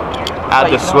 You can just add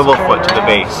this swivel foot to the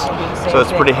base. So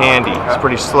it's pretty handy. It's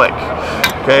pretty slick.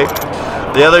 Okay.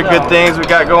 The other good things we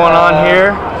got going on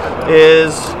here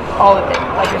is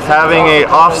having a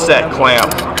offset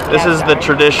clamp. This is the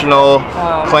traditional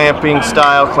clamping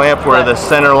style clamp where the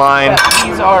center line,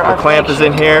 the clamp is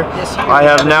in here. I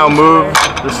have now moved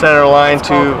the center line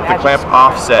to the clamp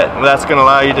offset. What that's going to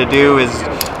allow you to do is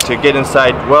to get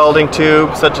inside welding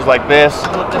tubes such as like this,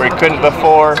 where you couldn't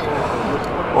before,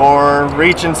 or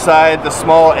reach inside the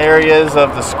small areas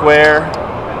of the square.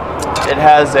 It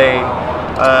has a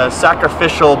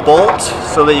sacrificial bolt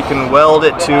so that you can weld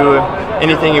it to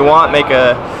anything you want, make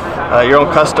your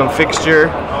own custom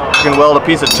fixture. You can weld a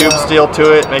piece of tube steel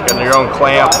to it, make it your own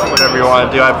clamp, whatever you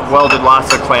want to do. I've welded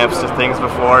lots of clamps to things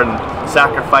before and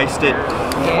sacrificed it.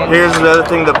 Here's the other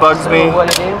thing that bugs me,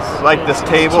 like this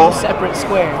table.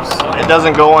 It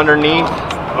doesn't go underneath,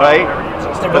 right?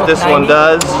 But this one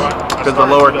does, because of the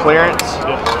lower clearance.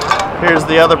 Here's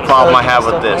the other problem I have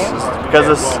with this. Because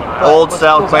this old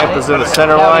style clamp is in the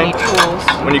center line,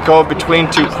 when you go between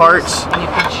two parts,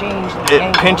 it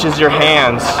pinches your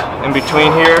hands in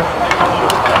between here.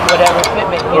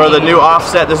 Or the new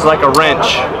offset, this is like a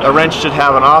wrench. A wrench should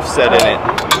have an offset in it.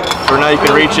 So now you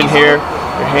can reach in here,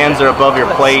 your hands are above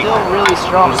your plate, and it's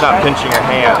not pinching your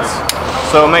hands.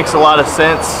 So it makes a lot of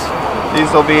sense. These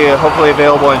will be hopefully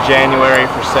available in January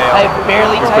for sale.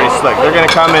 They're pretty slick. They're going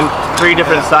to come in 3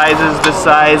 different sizes, this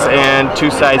size and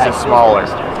 2 sizes smaller.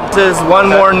 This is one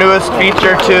more newest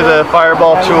feature to the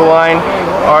Fireball tool line,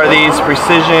 are these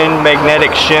precision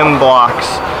magnetic shim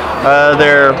blocks.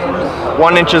 They're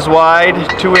 1 inch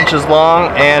wide, 2 inches long,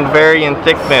 and vary in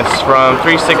thickness from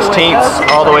 3/16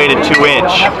 all the way to 2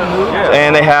 inch.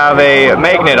 And they have a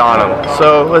magnet on them.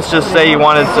 So let's just say you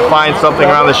wanted to find something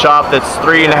around the shop that's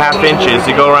 3.5 inches.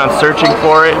 You go around searching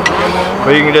for it,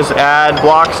 but you can just add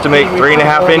blocks to make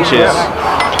 3.5 inches.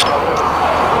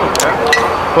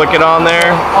 Click it on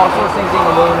there,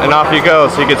 and off you go.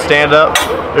 So you can stand up.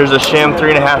 There's a shim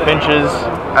 3.5 inches.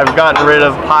 I've gotten rid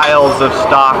of piles of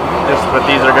stock, but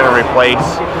these are going to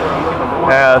replace.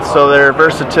 So their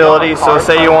versatility. So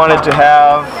say you wanted to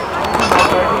have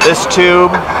this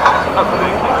tube,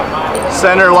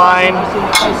 center line.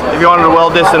 If you wanted to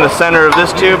weld this in the center of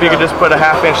this tube, you could just put a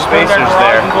 1/2 inch spacers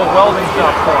there.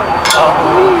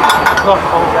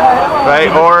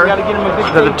 Right? Or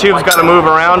the tube's got to move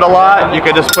around a lot, you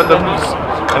could just put them,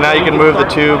 and now you can move the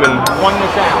tube and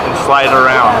slide it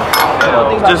around.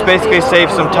 Just basically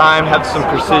save some time, have some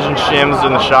precision shims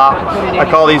in the shop. I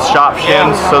call these shop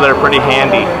shims, so they're pretty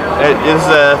handy. It is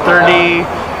a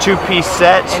 32-piece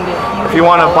set. If you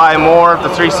want to buy more, the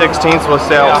 3/16 will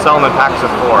sell them in packs of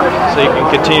 4. So you can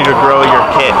continue to grow your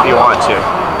kit if you want to.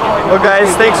 Well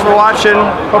guys, thanks for watching.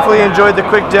 Hopefully you enjoyed the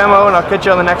quick demo, and I'll catch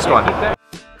you on the next one.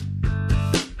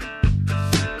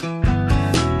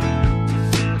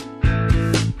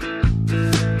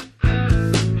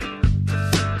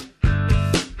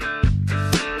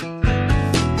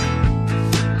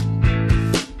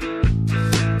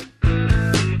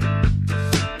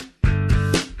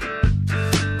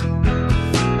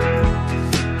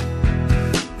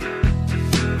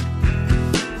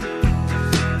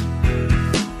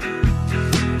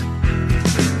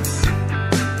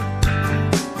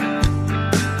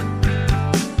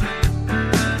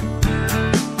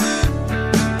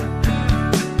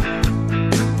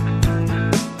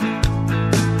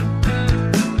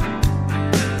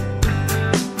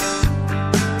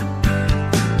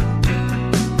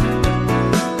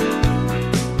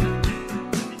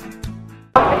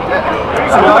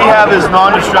 So what we have is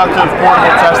non-destructive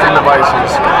portable testing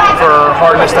devices for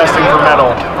hardness testing for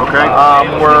metal. Okay.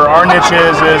 Where our niche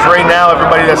is right now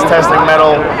everybody that's testing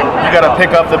metal, you got to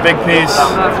pick up the big piece,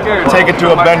 take it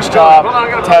to a bench top,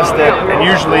 test it, and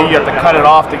usually you have to cut it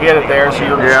off to get it there, so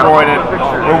you're destroying it.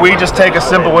 Where we just take a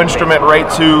simple instrument right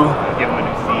to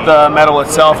the metal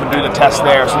itself and do the test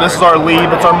there. So this is our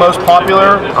lead. It's our most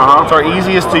popular. It's our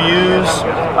easiest to use,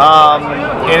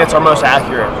 and it's our most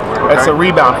accurate. It's a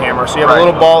rebound hammer. So you have a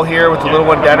little ball here with a little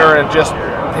indenter, and it just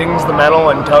pings the metal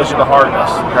and tells you the hardness.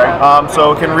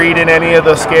 So it can read in any of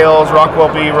the scales: Rockwell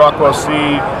B, Rockwell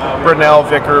C, Brunel,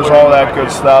 Vickers, all that good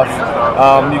stuff.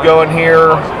 You go in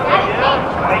here,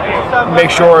 make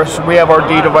sure we have our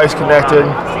D device connected.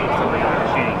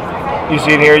 You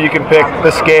see in here, you can pick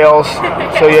the scales.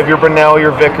 So you have your Brunel,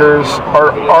 your Vickers.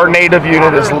 Our native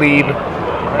unit is lead.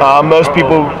 Most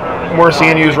people we're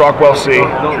seeing use Rockwell C.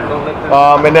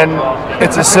 And then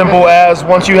it's as simple as,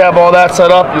 once you have all that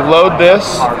set up, you load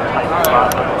this,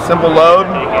 Simple load,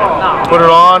 put it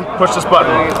on, push this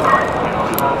button.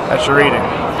 That's your reading.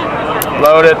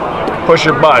 Load it, push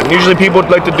your button. Usually people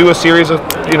like to do a series of,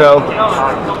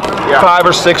 5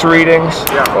 or 6 readings.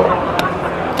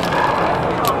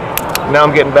 Now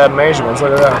I'm getting bad measurements,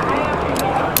 look at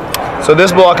that. So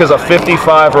this block is a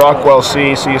 55 Rockwell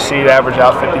C, so you see it average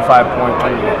out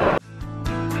 55.3.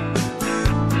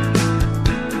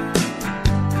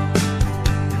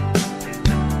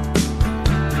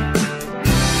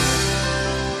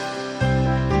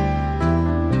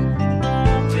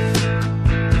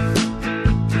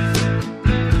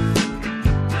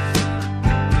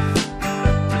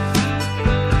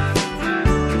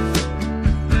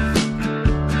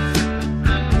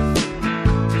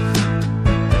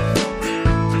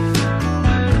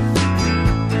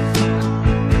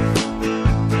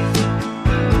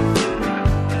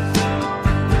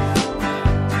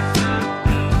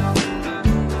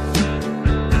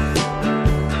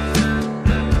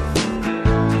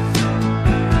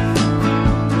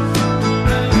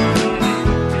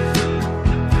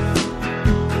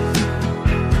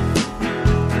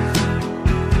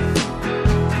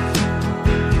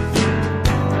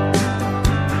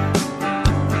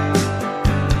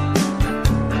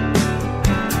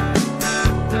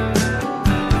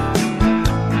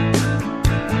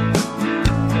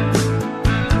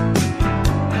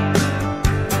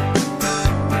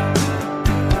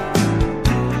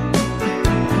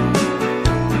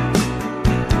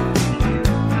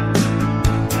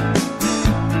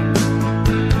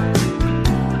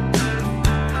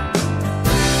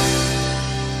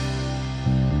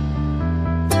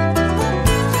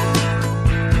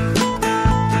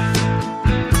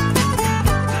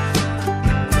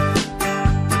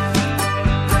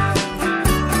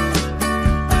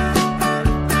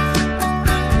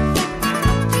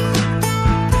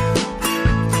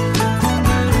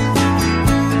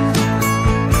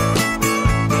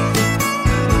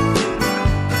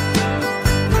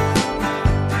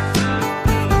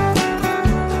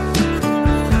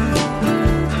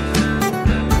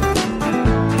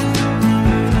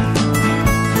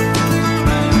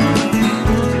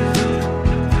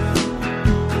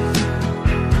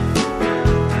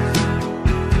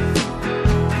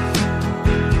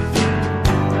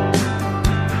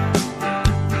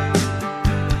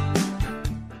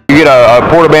 Get a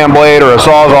portaband blade or a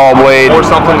sawzall blade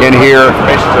in here.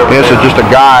 This is just a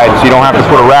guide, so you don't have to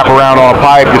put a wraparound on a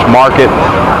pipe. Just mark it,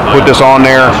 put this on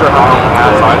there,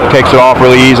 takes it off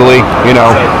really easily.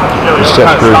 Just set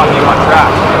through.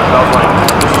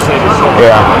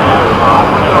 Yeah.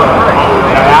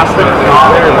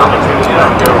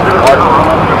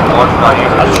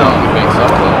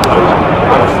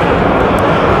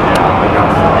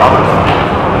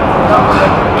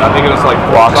 I think it was like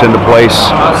locks into place.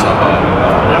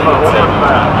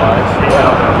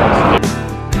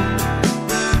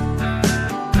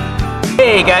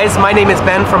 Hey guys, my name is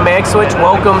Ben from MagSwitch.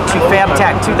 Welcome to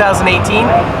Fabtech 2018.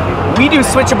 We do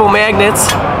switchable magnets.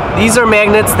 These are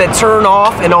magnets that turn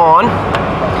off and on.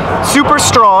 Super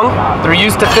strong. They're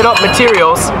used to fit up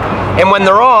materials. And when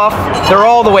they're off, they're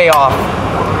all the way off.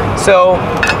 So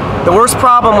the worst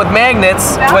problem with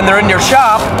magnets when they're in your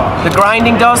shop, the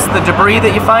grinding dust, the debris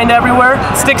that you find everywhere,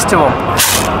 sticks to them.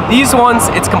 These ones,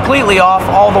 it's completely off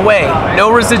all the way.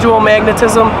 No residual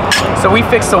magnetism, so we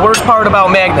fix the worst part about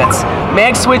magnets.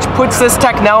 MagSwitch puts this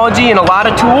technology in a lot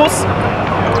of tools.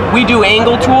 We do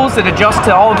angle tools that adjust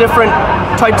to all different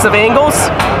types of angles.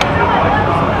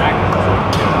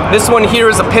 This one here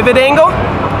is a pivot angle,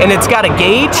 and it's got a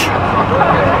gauge,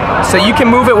 so you can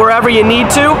move it wherever you need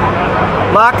to.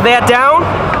 Lock that down,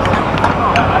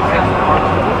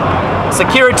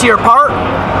 secure it to your part,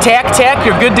 tack,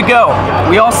 you're good to go.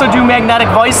 We also do magnetic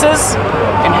vices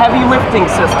and heavy lifting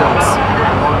systems.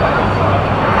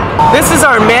 This is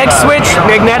our MagSwitch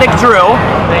magnetic drill.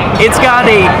 It's got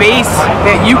a base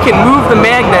that you can move the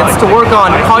magnets to work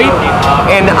on pipe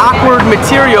and awkward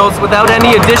materials without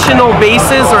any additional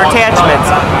bases or attachments.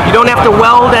 You don't have to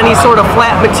weld any sort of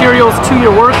flat materials to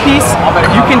your workpiece.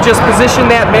 You can just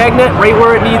position that magnet right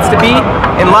where it needs to be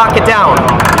and lock it down.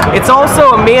 It's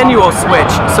also a manual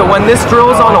switch, so when this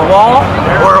drills on a wall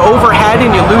or overhead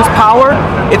and you lose power,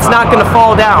 it's not going to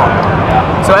fall down.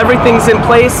 So everything's in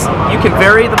place. You can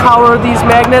vary the power of these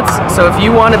magnets, so if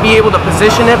you want to be able to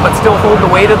position it but still hold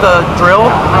the weight of the drill,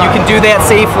 you can do that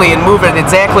safely and move it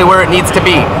exactly where it needs to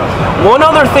be. One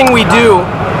other thing we do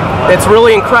that's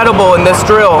really incredible in this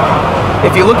drill,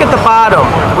 if you look at the bottom,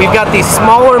 we've got these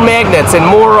smaller magnets and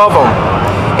more of them.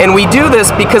 And we do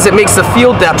this because it makes the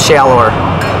field depth shallower.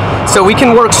 So we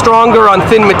can work stronger on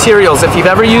thin materials. If you've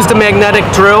ever used a magnetic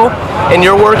drill and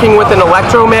you're working with an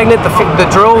electromagnet, the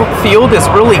drill field is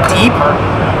really deep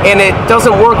and it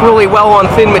doesn't work really well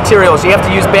on thin materials. You have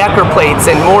to use backer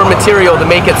plates and more material to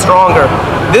make it stronger.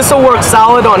 This will work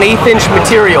solid on 1/8"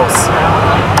 materials.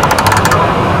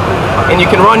 And you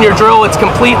can run your drill, it's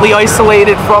completely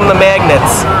isolated from the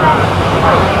magnets.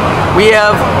 We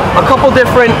have a couple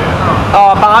different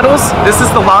bottles. This is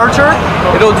the larger.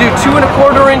 It'll do 2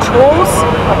 1/4" holes,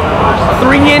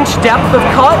 3" depth of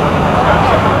cut.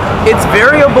 It's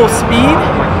variable speed,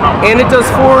 and it does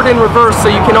forward and reverse, so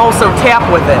you can also tap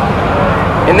with it.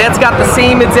 And that's got the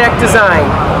same exact design.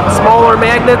 Smaller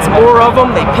magnets, more of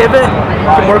them, they pivot, you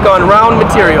can work on round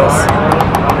materials.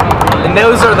 And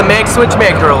those are the mag switch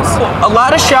mag drills. A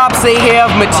lot of shops, they have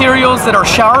materials that are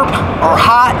sharp or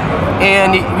hot,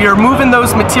 and you're moving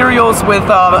those materials with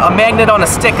a magnet on a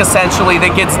stick essentially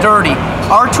that gets dirty.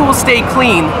 Our tools stay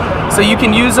clean, so you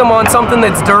can use them on something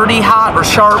that's dirty, hot, or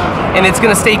sharp, and it's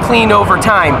going to stay clean over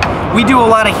time. We do a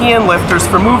lot of hand lifters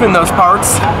for moving those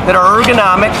parts that are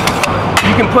ergonomic.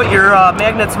 You can put your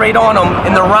magnets right on them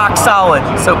and they're rock solid.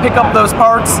 So pick up those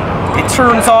parts, it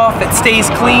turns off, it stays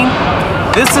clean.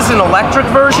 This is an electric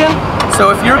version, so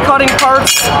if you're cutting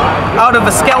parts out of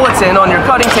a skeleton on your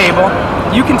cutting table,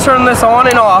 you can turn this on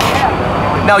and off.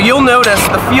 Now you'll notice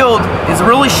the field is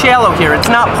really shallow here. It's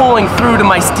not pulling through to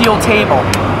my steel table.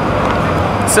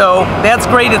 So that's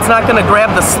great, it's not going to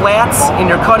grab the slats in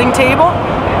your cutting table.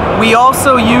 We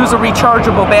also use a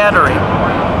rechargeable battery,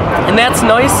 and that's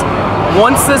nice.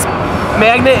 Once this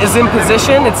magnet is in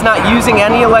position, it's not using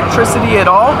any electricity at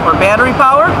all or battery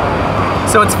power.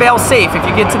 So it's fail safe. If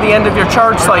you get to the end of your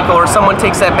charge cycle or someone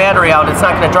takes that battery out, it's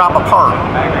not going to drop apart.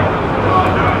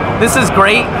 This is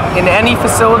great in any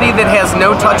facility that has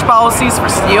no touch policies for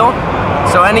steel.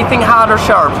 So anything hot or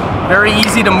sharp, very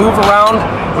easy to move around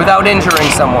without injuring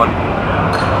someone.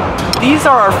 These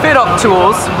are our fit up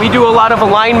tools. We do a lot of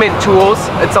alignment tools.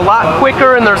 It's a lot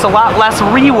quicker and there's a lot less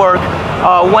rework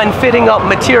when fitting up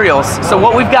materials. So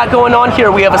what we've got going on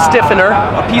here, we have a stiffener,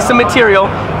 a piece of material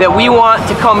that we want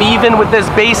to come even with this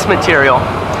base material.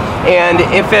 And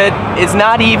if it is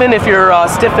not even, if your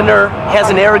stiffener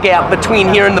has an air gap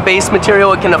between here and the base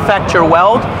material, it can affect your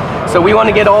weld. So we want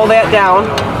to get all that down.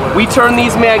 We turn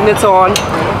these magnets on.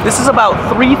 This is about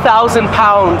 3,000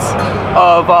 pounds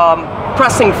of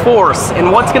pressing force.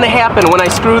 And what's going to happen when I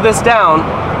screw this down,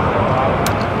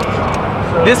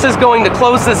 this is going to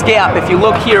close this gap. If you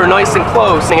look here nice and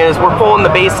close, and as we're pulling the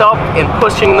base up and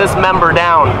pushing this member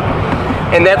down,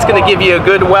 and that's going to give you a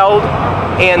good weld.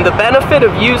 And the benefit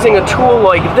of using a tool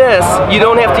like this, you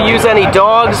don't have to use any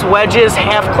dogs, wedges,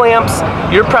 half clamps.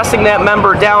 You're pressing that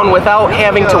member down without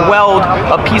having to weld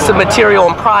a piece of material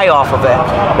and pry off of it.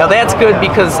 Now that's good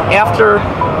because after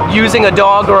using a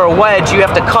dog or a wedge, you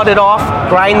have to cut it off,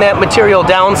 grind that material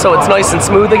down so it's nice and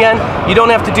smooth again. You don't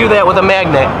have to do that with a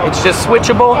magnet. It's just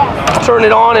switchable, turn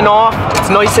it on and off. It's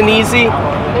nice and easy,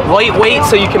 lightweight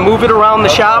so you can move it around the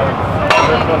shop.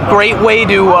 Great way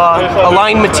to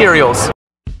align materials.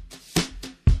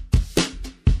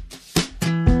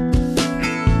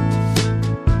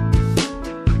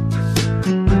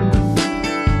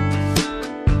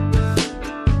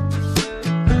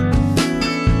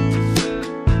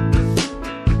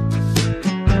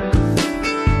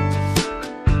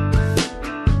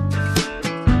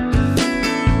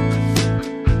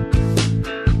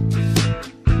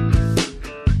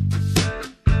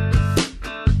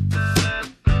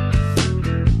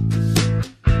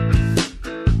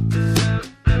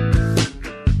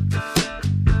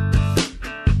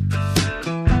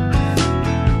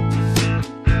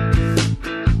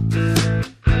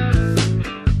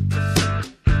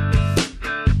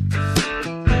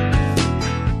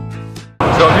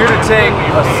 So if you're to take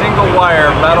a single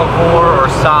wire metal core or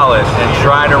solid and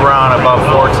try to run above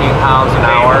 14 pounds an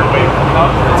hour,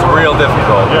 it's real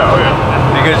difficult.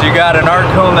 Because you got an arc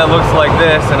cone that looks like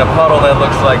this and a puddle that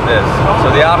looks like this. So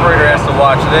the operator has to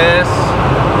watch this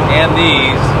and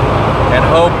these and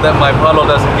hope that my puddle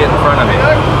doesn't get in front of me.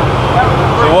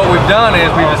 So what we've done is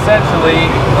we've essentially,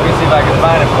 let me see if I can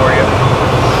find it for you,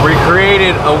 we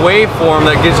created a waveform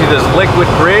that gives you this liquid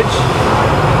bridge.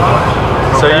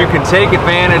 So you can take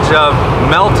advantage of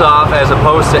melt off as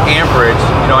opposed to amperage,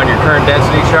 you know, on your current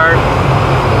density chart.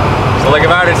 So like if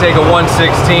I were to take a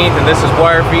 1/16 and this is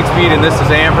wire feed speed and this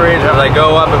is amperage, as I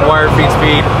go up in wire feed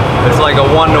speed, it's like a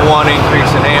 1-to-1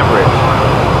 increase in amperage.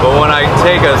 But when I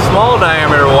take a small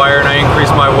diameter wire and I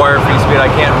increase my wire feed speed, I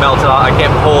can't melt off, I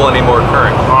can't pull any more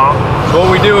current. So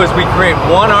what we do is we create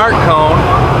one arc cone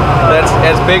that's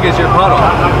as big as your puddle.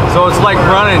 So it's like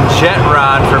running jet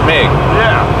rod for MIG.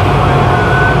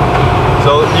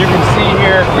 You can see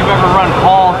here, if you've ever run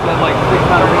pulse at like 600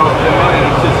 volts a minute,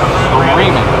 it's just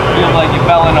screaming. It feels like you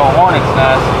fell into a hornet's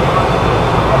nest.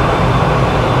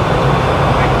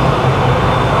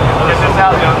 This is how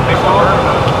the order.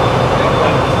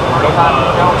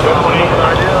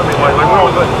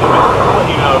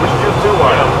 We should use 2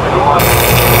 wire.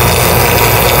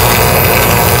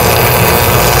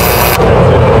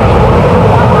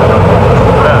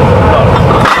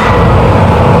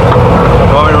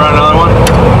 Want me to run another one?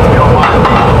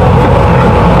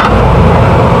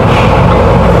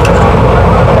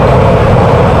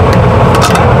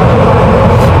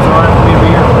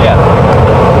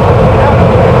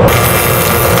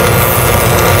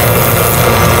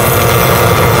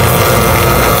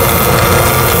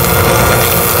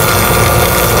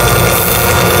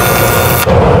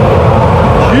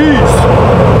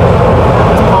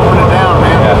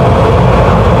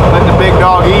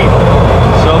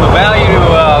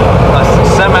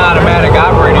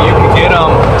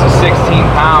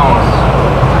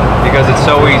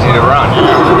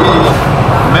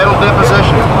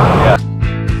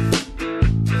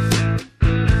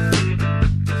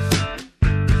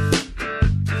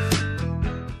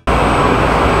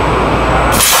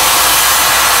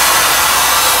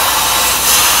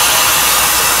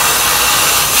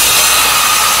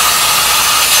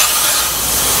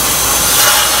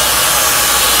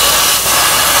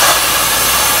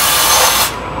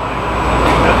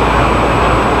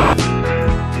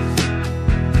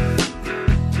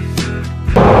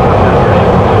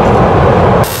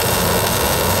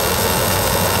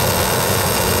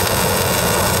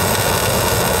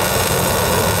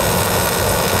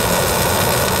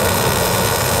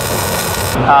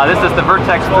 This is the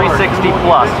Vertex 360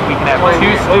 Plus. We can have 2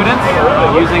 students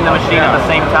using the machine at the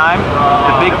same time.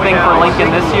 The big thing for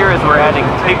Lincoln this year is we're adding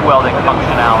TIG welding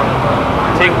functionality.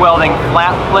 TIG welding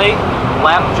flat plate,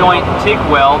 lap joint TIG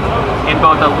weld in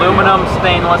both aluminum,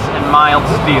 stainless, and mild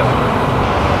steel.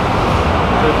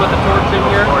 So we put the torch in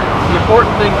here. The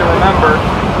important thing to remember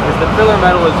is the filler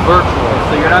metal is virtual,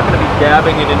 so you're not going to be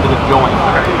dabbing it into the joint.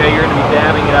 Okay, you're going to be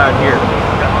dabbing it out here.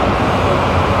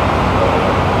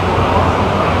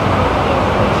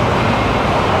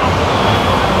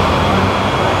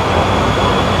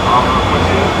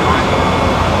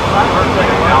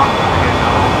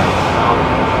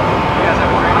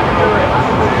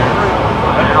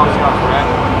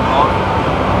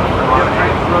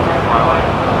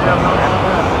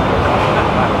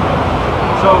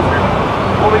 So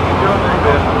what we can do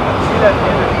is see that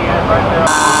end at the end right there.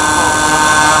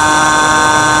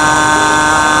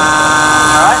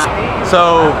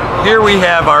 So here we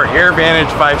have our AirVantage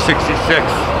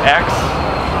 566X.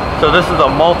 So this is a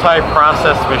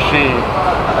multi-process machine.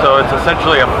 So it's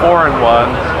essentially a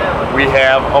 4-in-1. We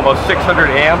have almost 600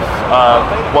 amps of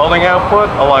welding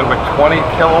output along with 20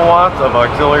 kilowatts of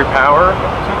auxiliary power.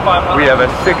 We have a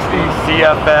 60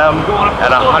 CFM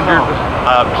and 100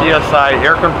 PSI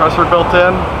air compressor built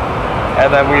in.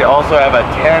 And then we also have a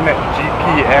 10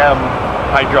 GPM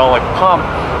hydraulic pump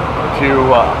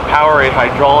to power a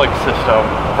hydraulic system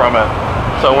from it.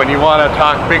 So when you want to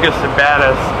talk biggest and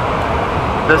baddest,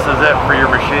 this is it for your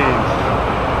machines.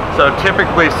 So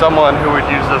typically someone who would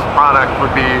use this product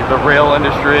would be the rail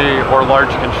industry or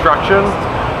large construction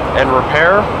and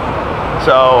repair.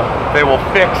 So they will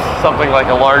fix something like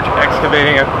a large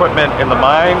excavating equipment in the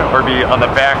mine or be on the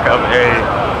back of a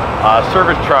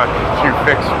service truck to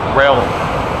fix railing.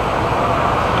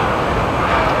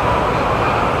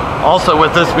 Also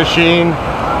with this machine,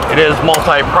 it is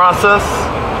multi-process.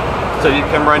 So you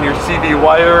can run your CV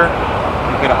wire,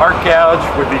 you can arc gouge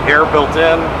with the air built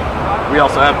in. We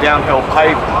also have downhill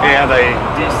pipe and a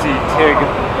DC TIG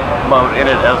mode in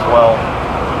it as well.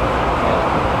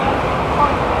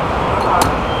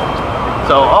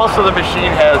 So also the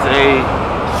machine has a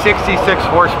 66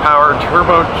 horsepower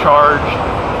turbocharged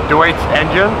Deutz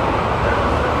engine.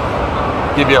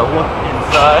 Give you a look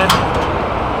inside.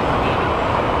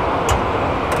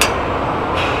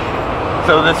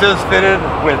 So this is fitted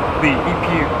with the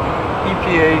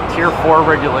EPA Tier 4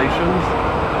 regulations.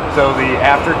 So the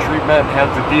after treatment has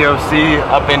the DOC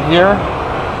up in here.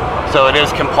 So it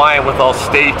is compliant with all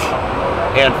state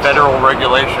and federal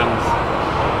regulations.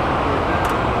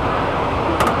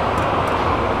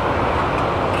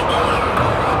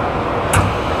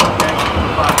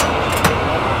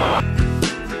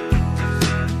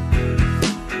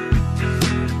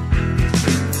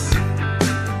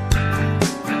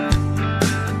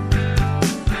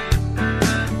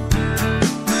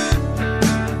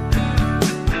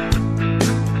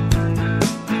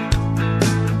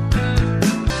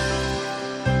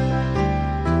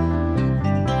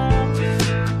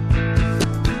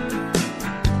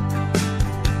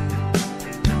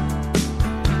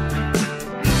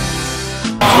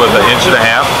 with an 1.5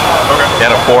 and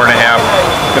a 4.5.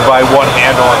 You can buy one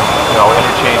handle and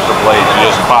interchange the blades. You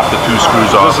just pop the 2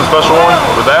 screws off. Is this a special one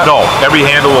with that? No, every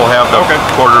handle will have the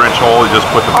 1/4-inch hole. You just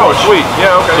put the brush. Oh, sweet.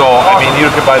 Yeah, okay. So I mean, you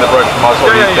can buy the brush from us,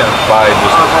 or you can buy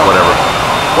just whatever.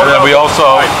 And then we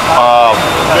also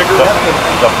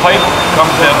the pipe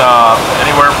comes in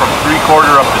anywhere from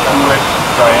 3/4 up to 2-inch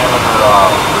diameter.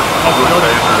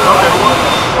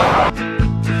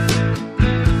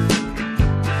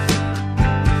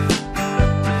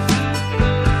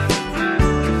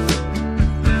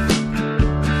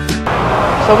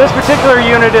 So this particular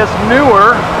unit is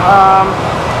newer.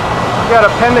 We've got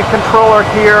a pendant controller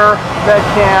here that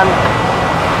can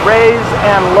raise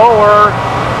and lower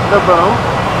the boom.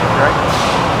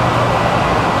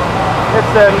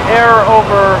 It's an air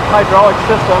over hydraulic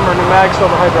system, or pneumatics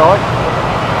over hydraulic.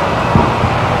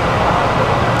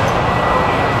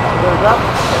 So there's up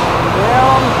and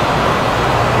down.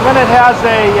 And then it has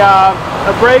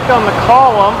a brake on the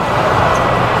column.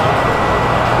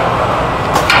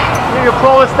 You can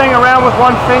pull this thing around with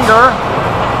one finger.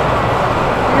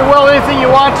 You can weld anything you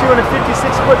want to in a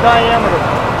 56-foot diameter.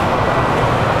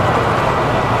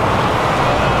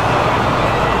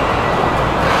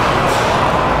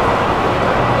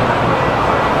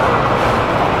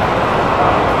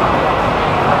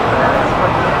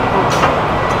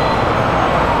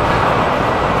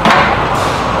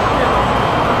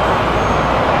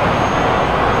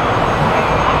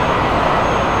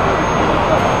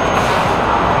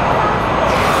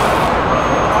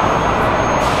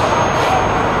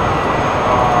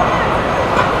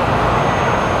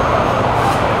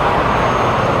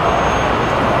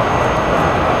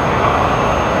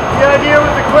 The idea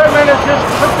with equipment is just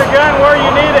put the gun where you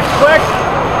need it quick,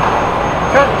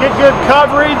 get good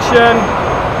coverage, and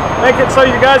make it so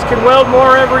you guys can weld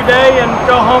more every day and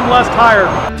go home less tired.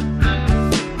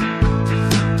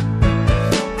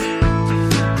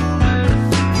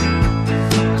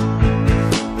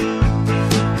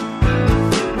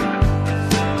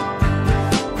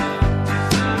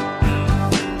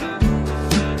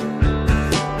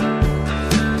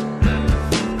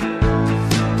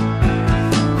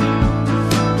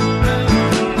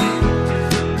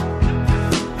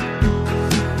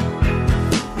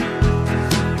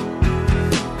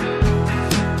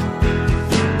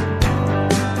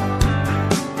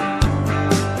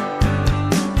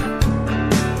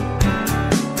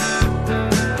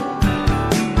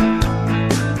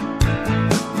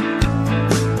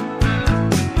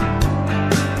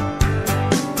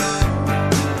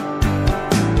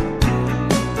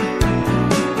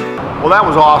 Well, that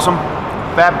was awesome.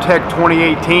 Fabtech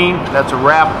 2018, that's a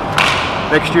wrap.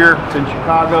 Next year, it's in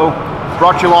Chicago.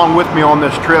 Brought you along with me on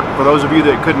this trip for those of you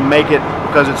that couldn't make it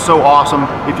because it's so awesome.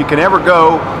 If you can ever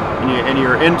go and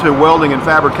you're into welding and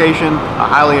fabrication, I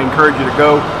highly encourage you to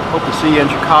go. Hope to see you in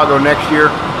Chicago next year.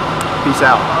 Peace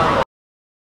out.